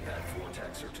 get that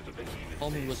vortexer to the behemoth.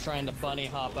 Homie was trying to bunny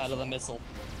hop out of the missile.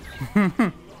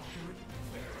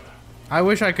 I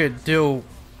wish I could do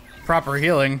proper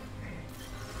healing,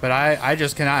 but I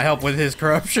just cannot help with his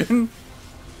corruption.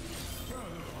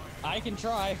 I can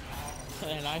try,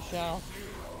 and I shall.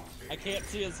 I can't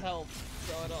see his health,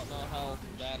 so I don't know how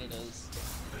bad it is.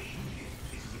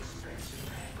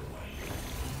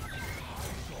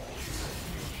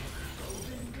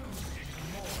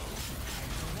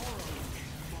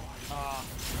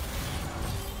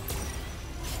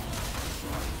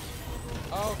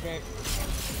 Okay.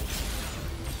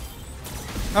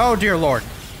 Oh dear lord.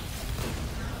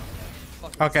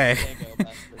 Fucking Okay. Stego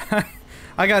bastard.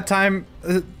 I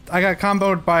got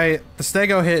comboed by the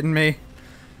Stego hitting me.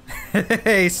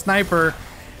 A sniper,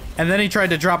 and then he tried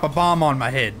to drop a bomb on my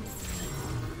head.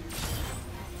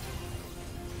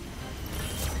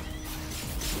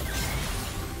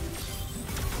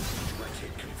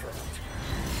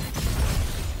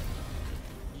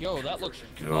 Yo, that looks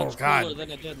Oh, much God. cooler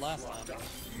than it did last time.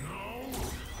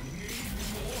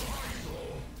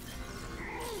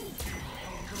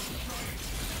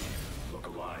 Look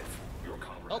alive. Your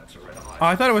comrades are at a high. Oh,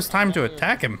 I thought it was time to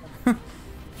attack him.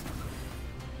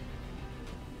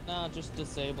 Nah, just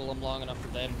disable them long enough for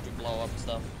them to blow up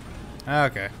stuff.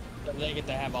 Okay. They get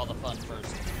to have all the fun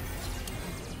first.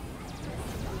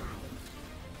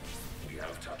 We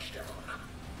have touchdown.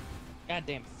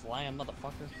 Goddamn flying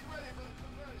motherfucker.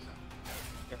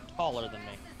 You're taller than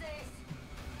me.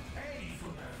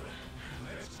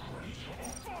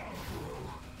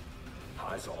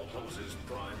 Hyzal hoses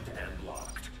primed and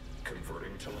locked,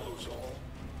 converting to Lozol.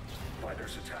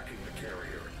 Fighters attacking the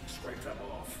carrier. Scrape them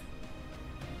off.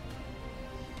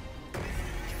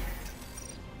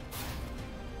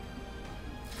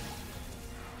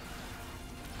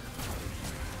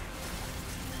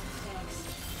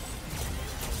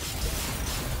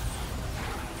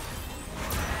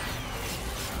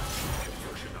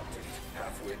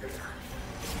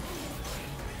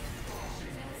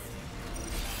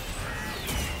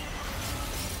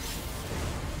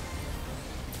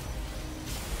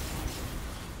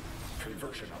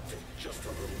 Conversion update, just a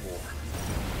little more.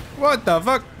 What the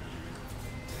fuck?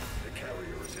 The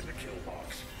carrier is in the kill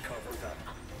box. Cover them.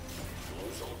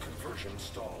 Lozol conversion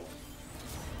stalled.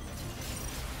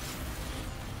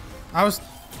 I was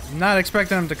not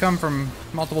expecting them to come from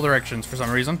multiple directions for some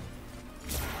reason.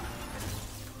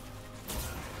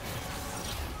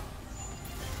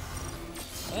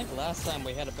 I think last time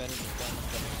we had a better defense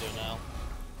than we do now.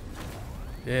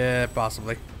 Yeah,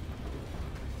 possibly.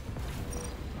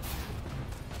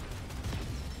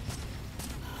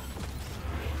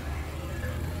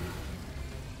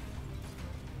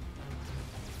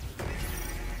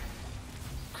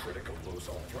 Critical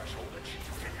Lozol threshold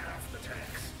achieved in half the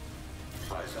tanks.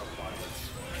 Eyes up violence.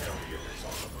 Carrier is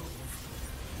on the move.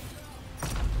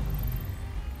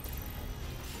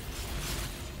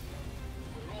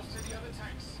 We're off to the other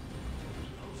tanks.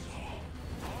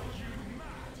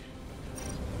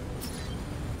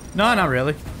 No, not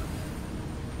really.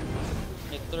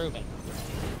 It threw me.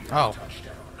 Oh.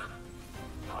 Touchdown.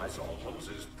 Eyes all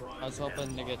hoses prime. I was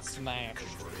hoping to get smashed.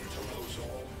 Converting to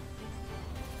Lozol.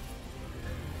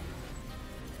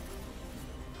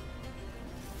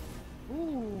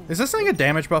 Ooh. Is this thing a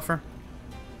damage buffer?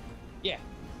 Yeah.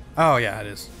 Oh, yeah, it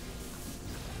is.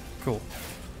 Cool.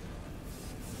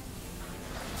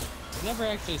 I never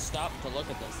actually stopped to look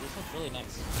at this. This looks really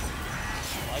nice.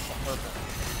 I like the purple.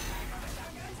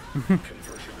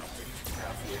 Conversion update.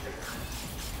 Halfway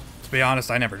there. To be honest,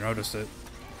 I never noticed it.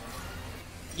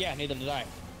 Yeah, neither did I.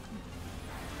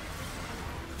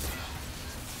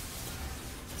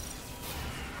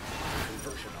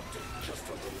 Conversion update. Just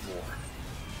a little more.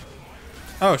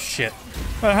 Oh, shit.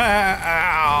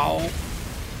 Ow.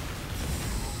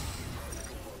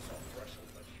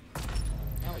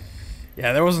 Now we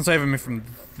Yeah, that wasn't saving me from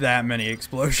that many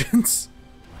explosions.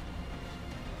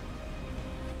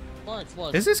 Lawrence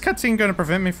was Is this cutscene going to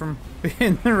prevent me from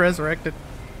being resurrected?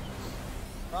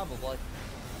 probably.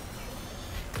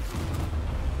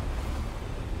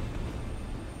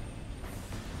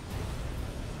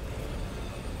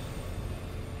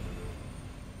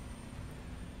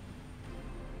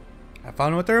 Have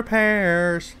fun with the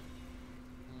repairs.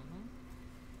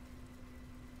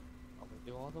 I'll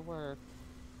do all the work.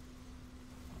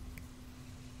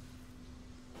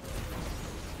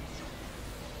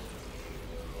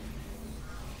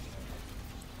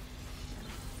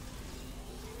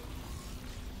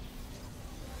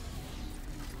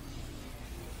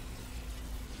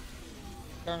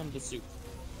 Turn him to soup.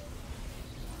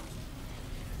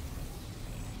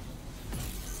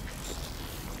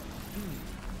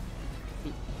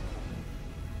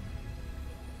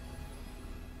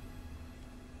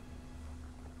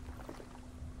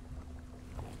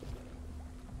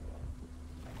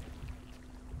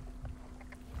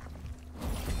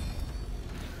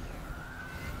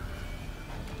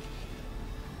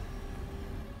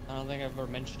 I don't think I've ever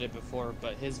mentioned it before,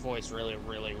 but his voice really,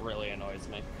 really, really annoys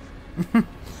me.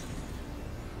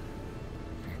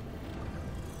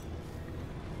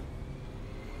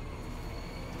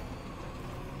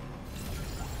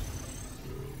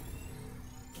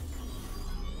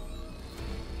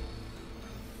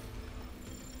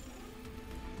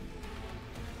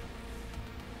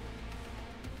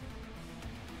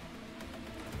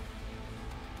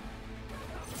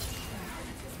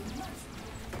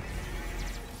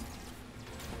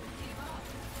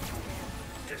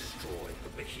 Destroy the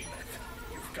behemoth.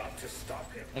 You've got to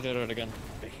stop him. I did it again.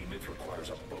 Behemoth requires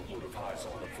a boatload of highs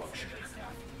on the function.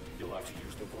 You'll have to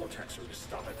use the vortexer to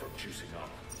stop it from juicing up.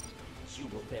 You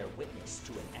will bear witness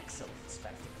to an excellent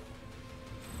spectacle.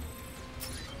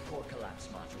 Core collapse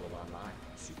module online.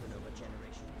 Supernova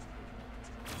generation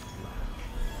is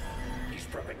beginning. He's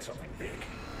prepping something big.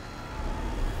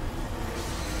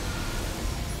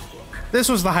 This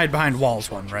was the hide behind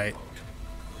walls one, right?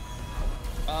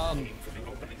 For the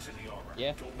openings in the armor.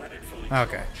 Yeah. Don't let it fully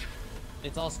Okay. charge.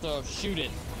 It's also shoot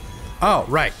it. Oh,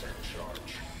 right. Set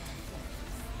charge.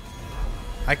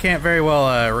 I can't very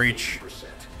well reach. 80%.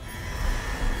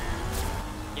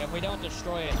 Yeah, if we don't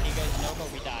destroy it, he goes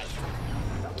Nova, we die.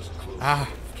 That was close. Ah.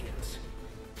 Kids.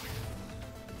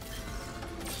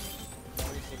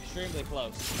 It's extremely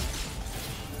close.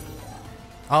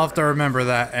 I'll have to remember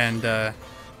that and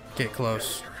get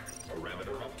close.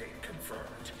 Parameter update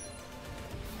confirmed.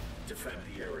 Defend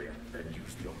the area, then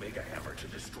use the Omega Hammer to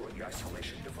destroy the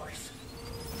isolation device.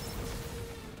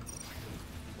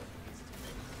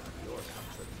 Your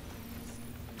comfort.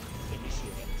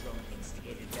 Initiating drone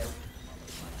instigated build.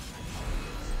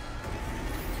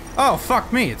 Oh,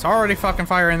 fuck me. It's already fucking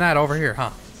firing that over here,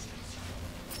 huh?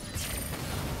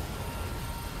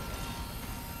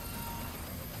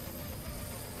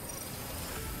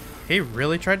 He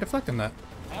really tried deflecting that.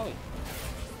 Owie.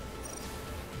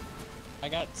 I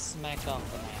got smacked off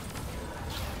the map.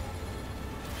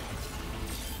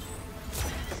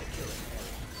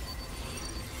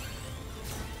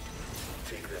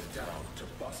 Take them down to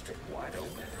bust it wide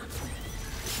open.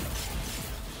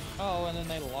 Oh, and then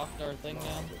they locked our thing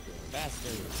down?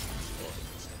 Bastards.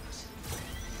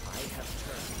 I have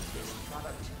turned this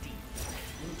product deep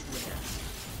into an asset.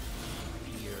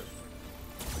 Fear.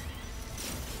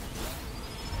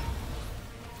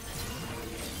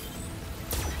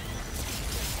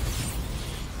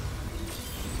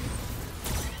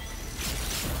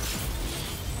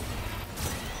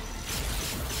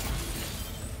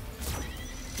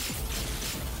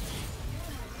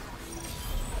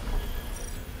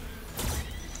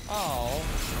 Oh,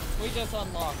 we just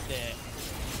unlocked it.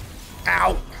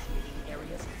 Ow!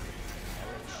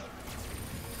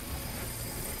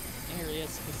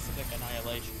 Area-specific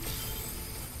annihilation.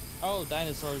 Oh,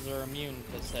 dinosaurs are immune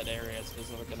to said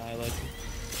area-specific annihilation.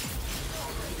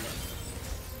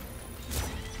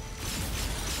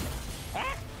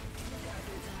 Ah!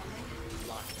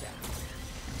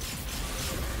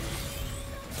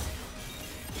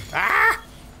 Ah!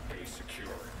 Base secure.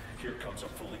 Here comes a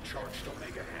fully charged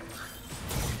Omega Hammer.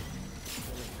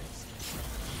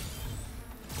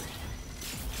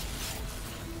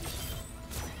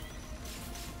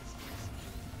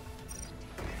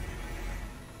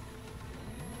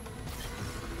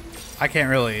 I can't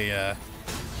really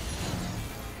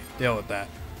deal with that.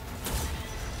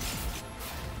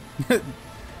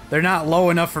 They're not low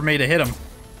enough for me to hit them.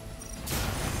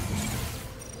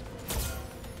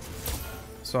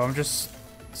 So I'm just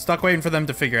stuck waiting for them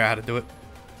to figure out how to do it.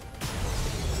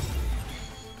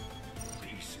 Be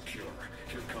secure.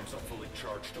 Here comes a fully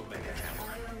charged Omega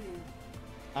Hammer.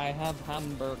 I have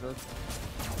hamburger.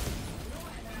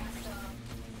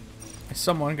 Is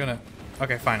someone gonna...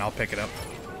 Okay, fine, I'll pick it up.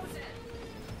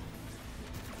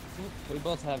 We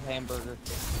both have hamburger.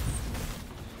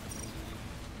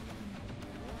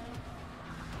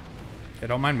 Okay,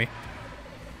 don't mind me.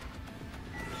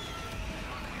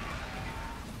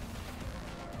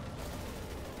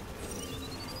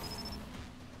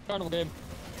 Carnival game.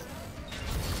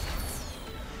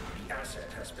 The asset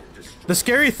has been destroyed. The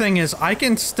scary thing is I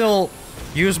can still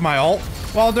use my ult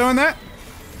while doing that.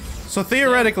 So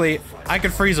theoretically, I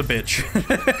could freeze a bitch. The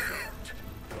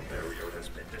barrier has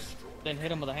been destroyed. Then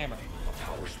hit him with a hammer. A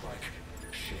power spike.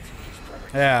 Shit, he's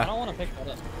prepping. I Yeah. don't want to pick that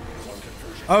up. One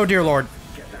conversion. Oh, dear Lord.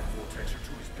 Get that vortex to his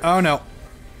base. Oh, no.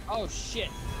 Oh shit.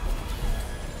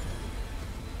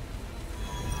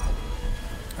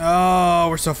 Oh,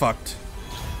 we're so fucked.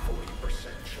 40%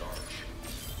 charge.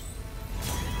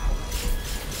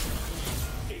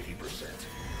 80%.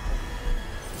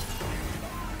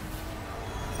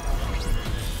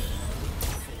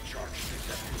 Full charge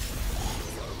detected.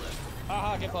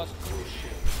 Haha, get fucked.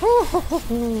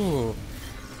 Ooh,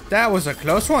 that was a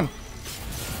close one.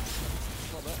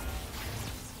 Little bit.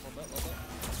 Little bit.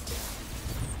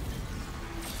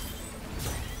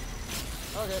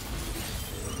 Okay.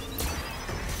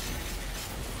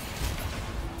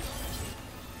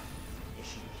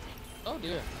 Oh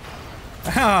dear.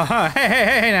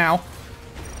 Hey now.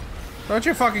 Don't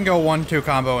you fucking go 1-2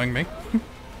 comboing me.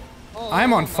 Oh,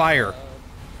 I'm on my fire. God.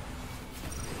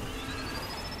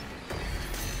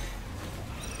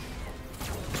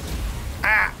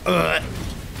 Ah! Ugh.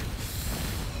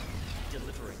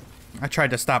 I tried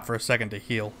to stop for a second to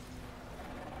heal.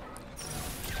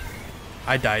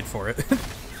 I died for it.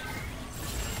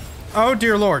 Oh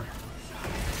dear Lord.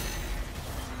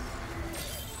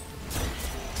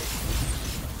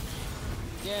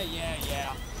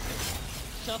 Yeah.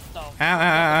 Shut the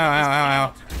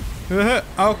Ow, ow.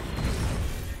 Oh.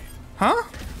 Huh?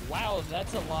 Wow,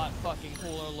 that's a lot fucking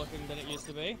cooler looking than it used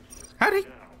to be. How'd he...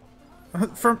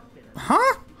 From...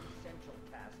 Huh?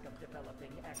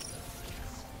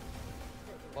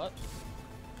 What?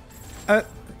 I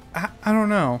don't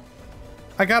know.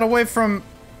 I got away from...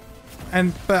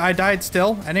 But I died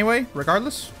still, anyway,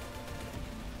 regardless.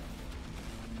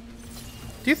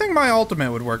 Do you think my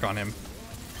ultimate would work on him?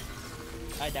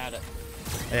 I doubt it.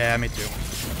 Yeah, me too.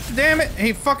 Damn it,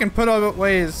 he fucking put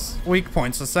away his weak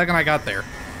points the second I got there.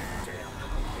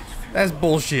 That's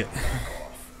bullshit.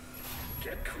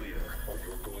 Get clear, or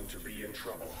you're going to be in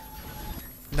trouble.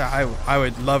 I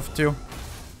would love to.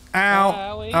 Ow.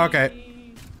 Owie.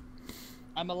 Okay.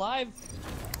 I'm alive.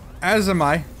 As am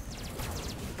I.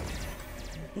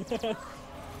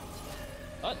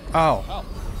 What? Oh. Oh.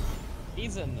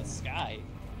 He's in the sky.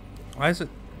 Why is it?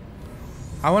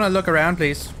 I want to look around,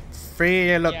 please.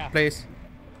 Free look, Yeah. please.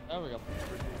 There we go.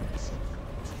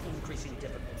 Increasing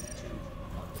difficulty 2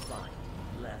 on design.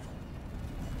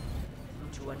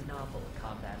 to a novel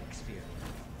combat experience.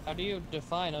 How do you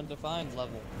define undefined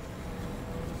level?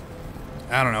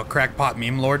 I don't know, crackpot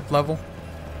meme lord level?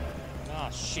 Ah,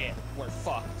 shit. We're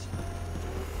fucked.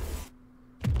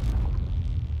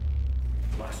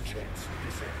 Last chance.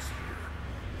 This ends here.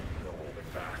 No holding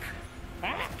back.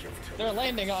 Ah! Give till They're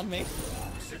landing on me.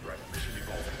 sit right. Mission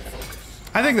evolving focus.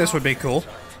 I think this would be cool.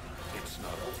 It's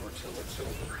not over till it's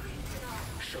over.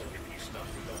 Show him he's not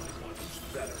the only one who's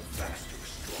better, faster,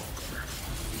 stronger.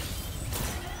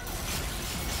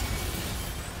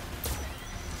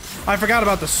 I forgot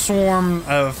about the swarm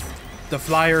of the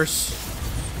flyers. Same.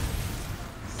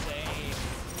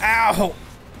 Ow!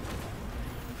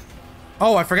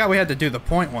 Oh, I forgot we had to do the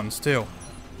point ones too.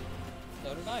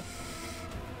 So did I.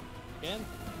 Again.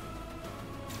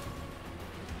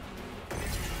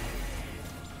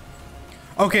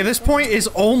 Okay, this point is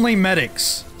only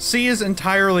medics. C is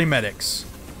entirely medics.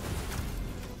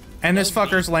 And this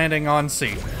fucker's landing on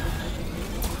C.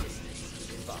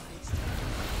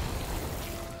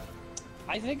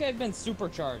 I think I've been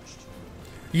supercharged.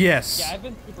 Yes. Yeah, I've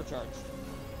been supercharged.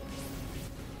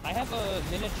 I have a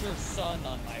miniature sun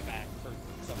on my back for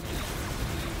some reason.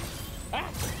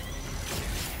 Ah!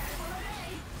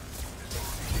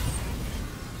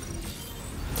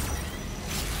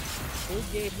 Who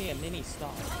gave me a mini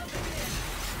stop?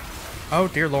 Oh,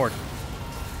 dear lord.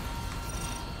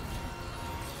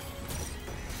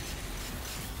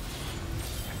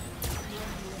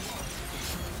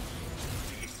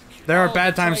 There are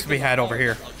bad times to be had over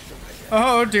here.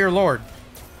 Oh, dear lord.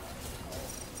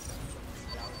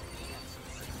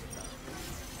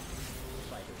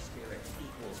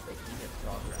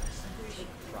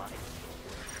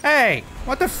 Hey,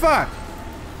 what the fuck?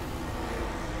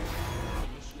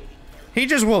 He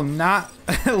just will not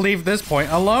leave this point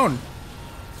alone.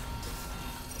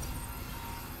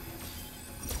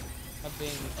 I'm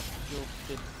being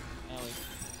abducted. Ellie.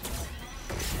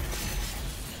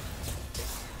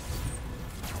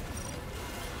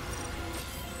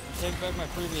 Take back my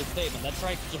previous statement. That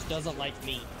trike just doesn't like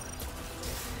me.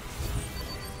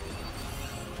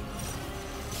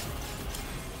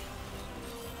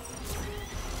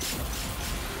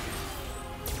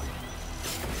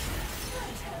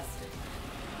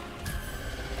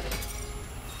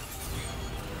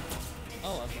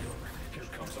 Oh, okay. Here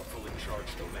comes a fully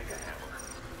charged Omega Hammer.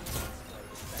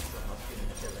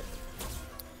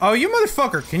 Oh, you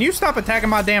motherfucker. Can you stop attacking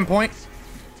my damn point?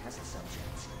 Test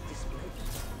subjects display.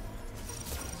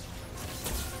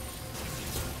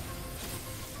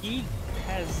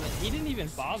 He didn't even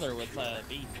bother with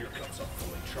B. Here comes a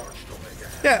fully charged Omega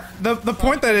Hammer. Yeah, the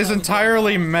point that is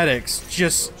entirely medics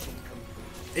just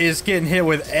is getting hit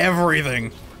with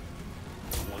everything.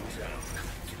 One down,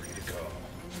 3 to go.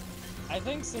 I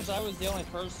think since I was the only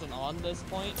person on this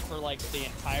point for like the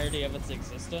entirety of its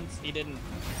existence, he didn't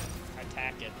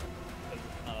attack it. It's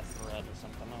not a threat or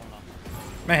something. I don't know.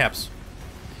 Mayhaps.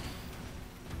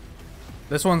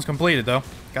 This one's completed though.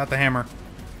 Got the hammer.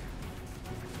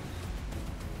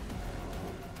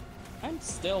 I'm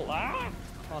still on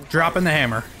Dropping the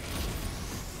hammer.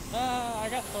 I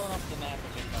got thrown off the map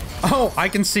again. Oh, I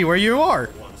can see where you are.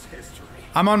 One's history.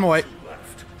 I'm on my way.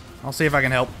 Left. I'll see if I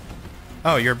can help.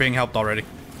 Oh, you're being helped already.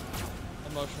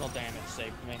 Emotional damage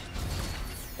saved me.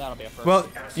 That'll be a first. Well,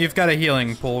 you've got a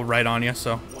healing pool right on you,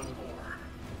 so. One more.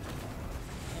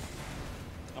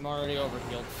 I'm already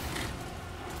overhealed.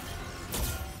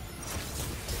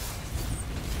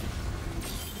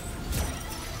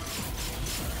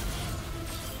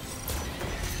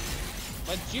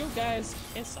 But you guys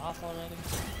piss off already.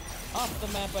 Off the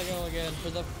map I go again for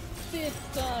the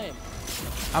 5th time.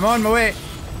 I'm on my way.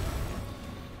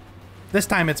 This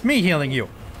time it's me healing you.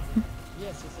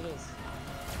 Yes, it is.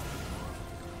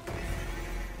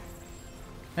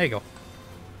 There you go.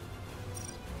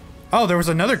 Oh, there was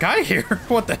another guy here.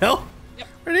 What the hell? Yep.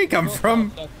 Where'd he come Both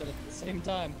from? abducted at the same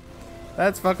time.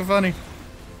 That's fucking funny.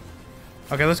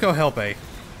 Okay, let's go help A.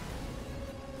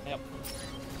 Yep.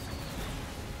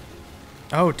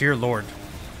 Oh, dear lord.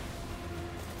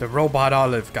 The robot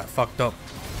olive got fucked up.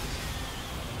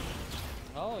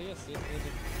 Oh, yes, yes, yes.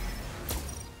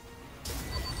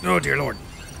 Oh, dear lord.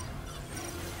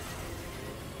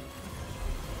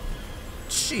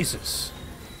 Jesus.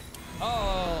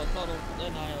 Oh, total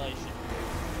annihilation.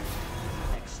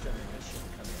 Extermination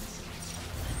commences.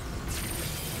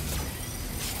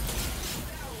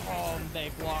 Oh, they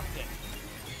blocked it.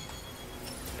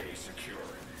 A secure.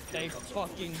 They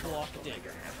fucking blocked it.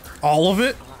 All of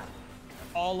it?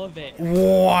 All of it.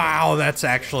 Wow, that's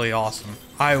actually awesome.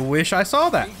 I wish I saw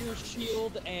that. Major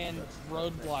shield and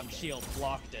roadblock shield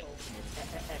blocked it.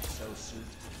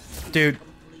 Exosuit. Dude,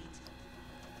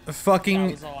 fucking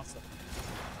That was awesome.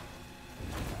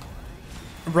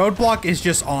 roadblock is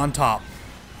just on top.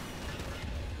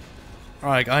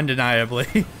 Like, undeniably.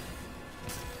 Final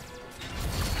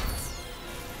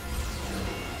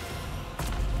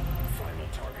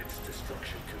target's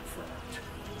destruction confirmed.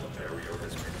 The barrier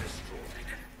has been destroyed.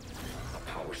 A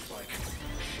power spike.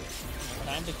 Shit.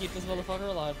 Time to keep this motherfucker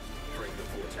alive. Bring the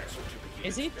vortex into the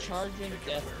Is he charging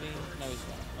Death Beam? No, he's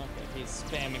not. Okay, he's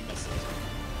spamming missiles.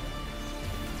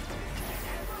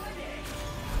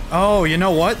 Oh, you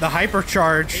know what? The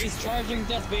hypercharge. He's charging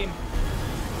Death Beam.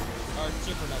 Or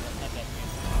Supernova, not Death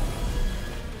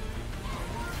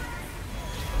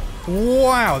Beam.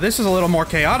 Wow, this is a little more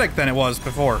chaotic than it was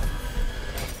before.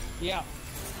 Yeah.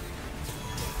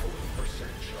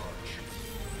 percent charge.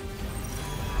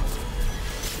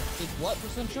 Is what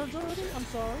percent charge already? I'm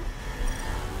sorry.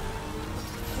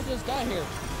 I just got here.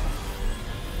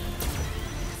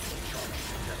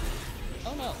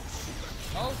 Oh no.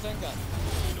 Oh, thank God.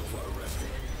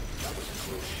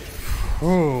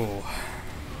 Ooh.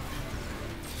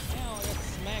 Now I got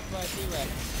smacked by a T-Rex.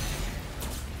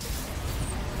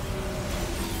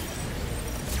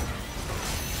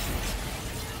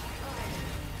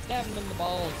 Stab him in the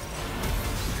balls.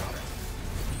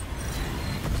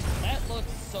 That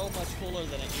looks so much cooler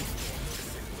than it used to.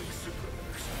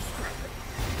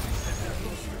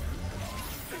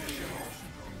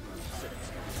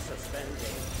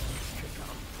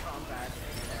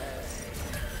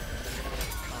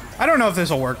 I don't know if this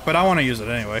will work, but I want to use it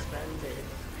anyway.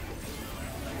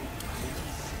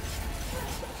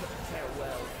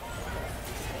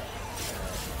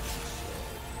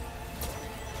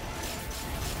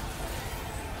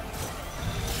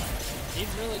 He's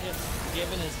really just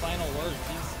given his final words.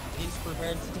 He's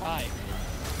prepared to die.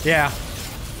 Yeah.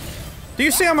 Do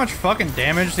you see how much fucking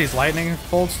damage these lightning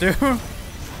bolts do? No,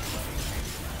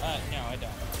 I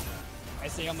don't. I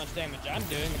see how much damage I'm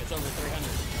doing, and it's over 300.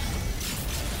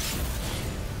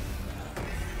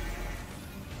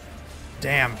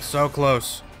 Damn, so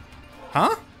close.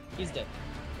 Huh? He's dead.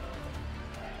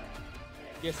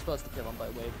 You're supposed to kill him by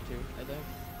wave 2, I think.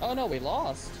 Oh no, we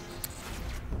lost.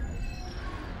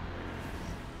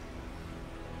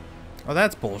 Oh,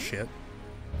 that's bullshit.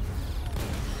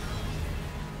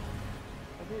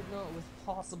 I didn't know it was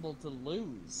possible to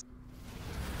lose.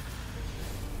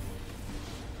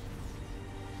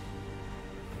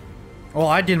 Well,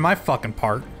 I did my fucking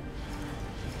part.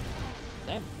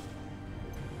 Damn.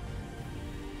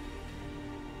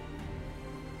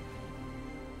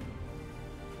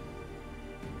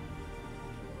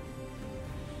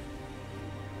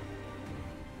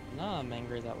 No, I'm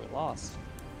angry that we lost.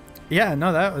 Yeah,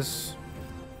 no, that was...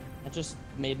 That just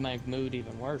made my mood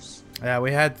even worse. Yeah,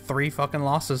 we had 3 fucking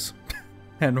losses.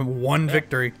 And 1 Yep.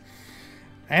 victory.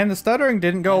 And the stuttering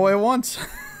didn't go away once.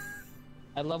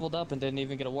 I leveled up and didn't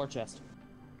even get a war chest.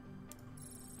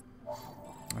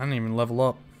 I didn't even level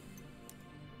up.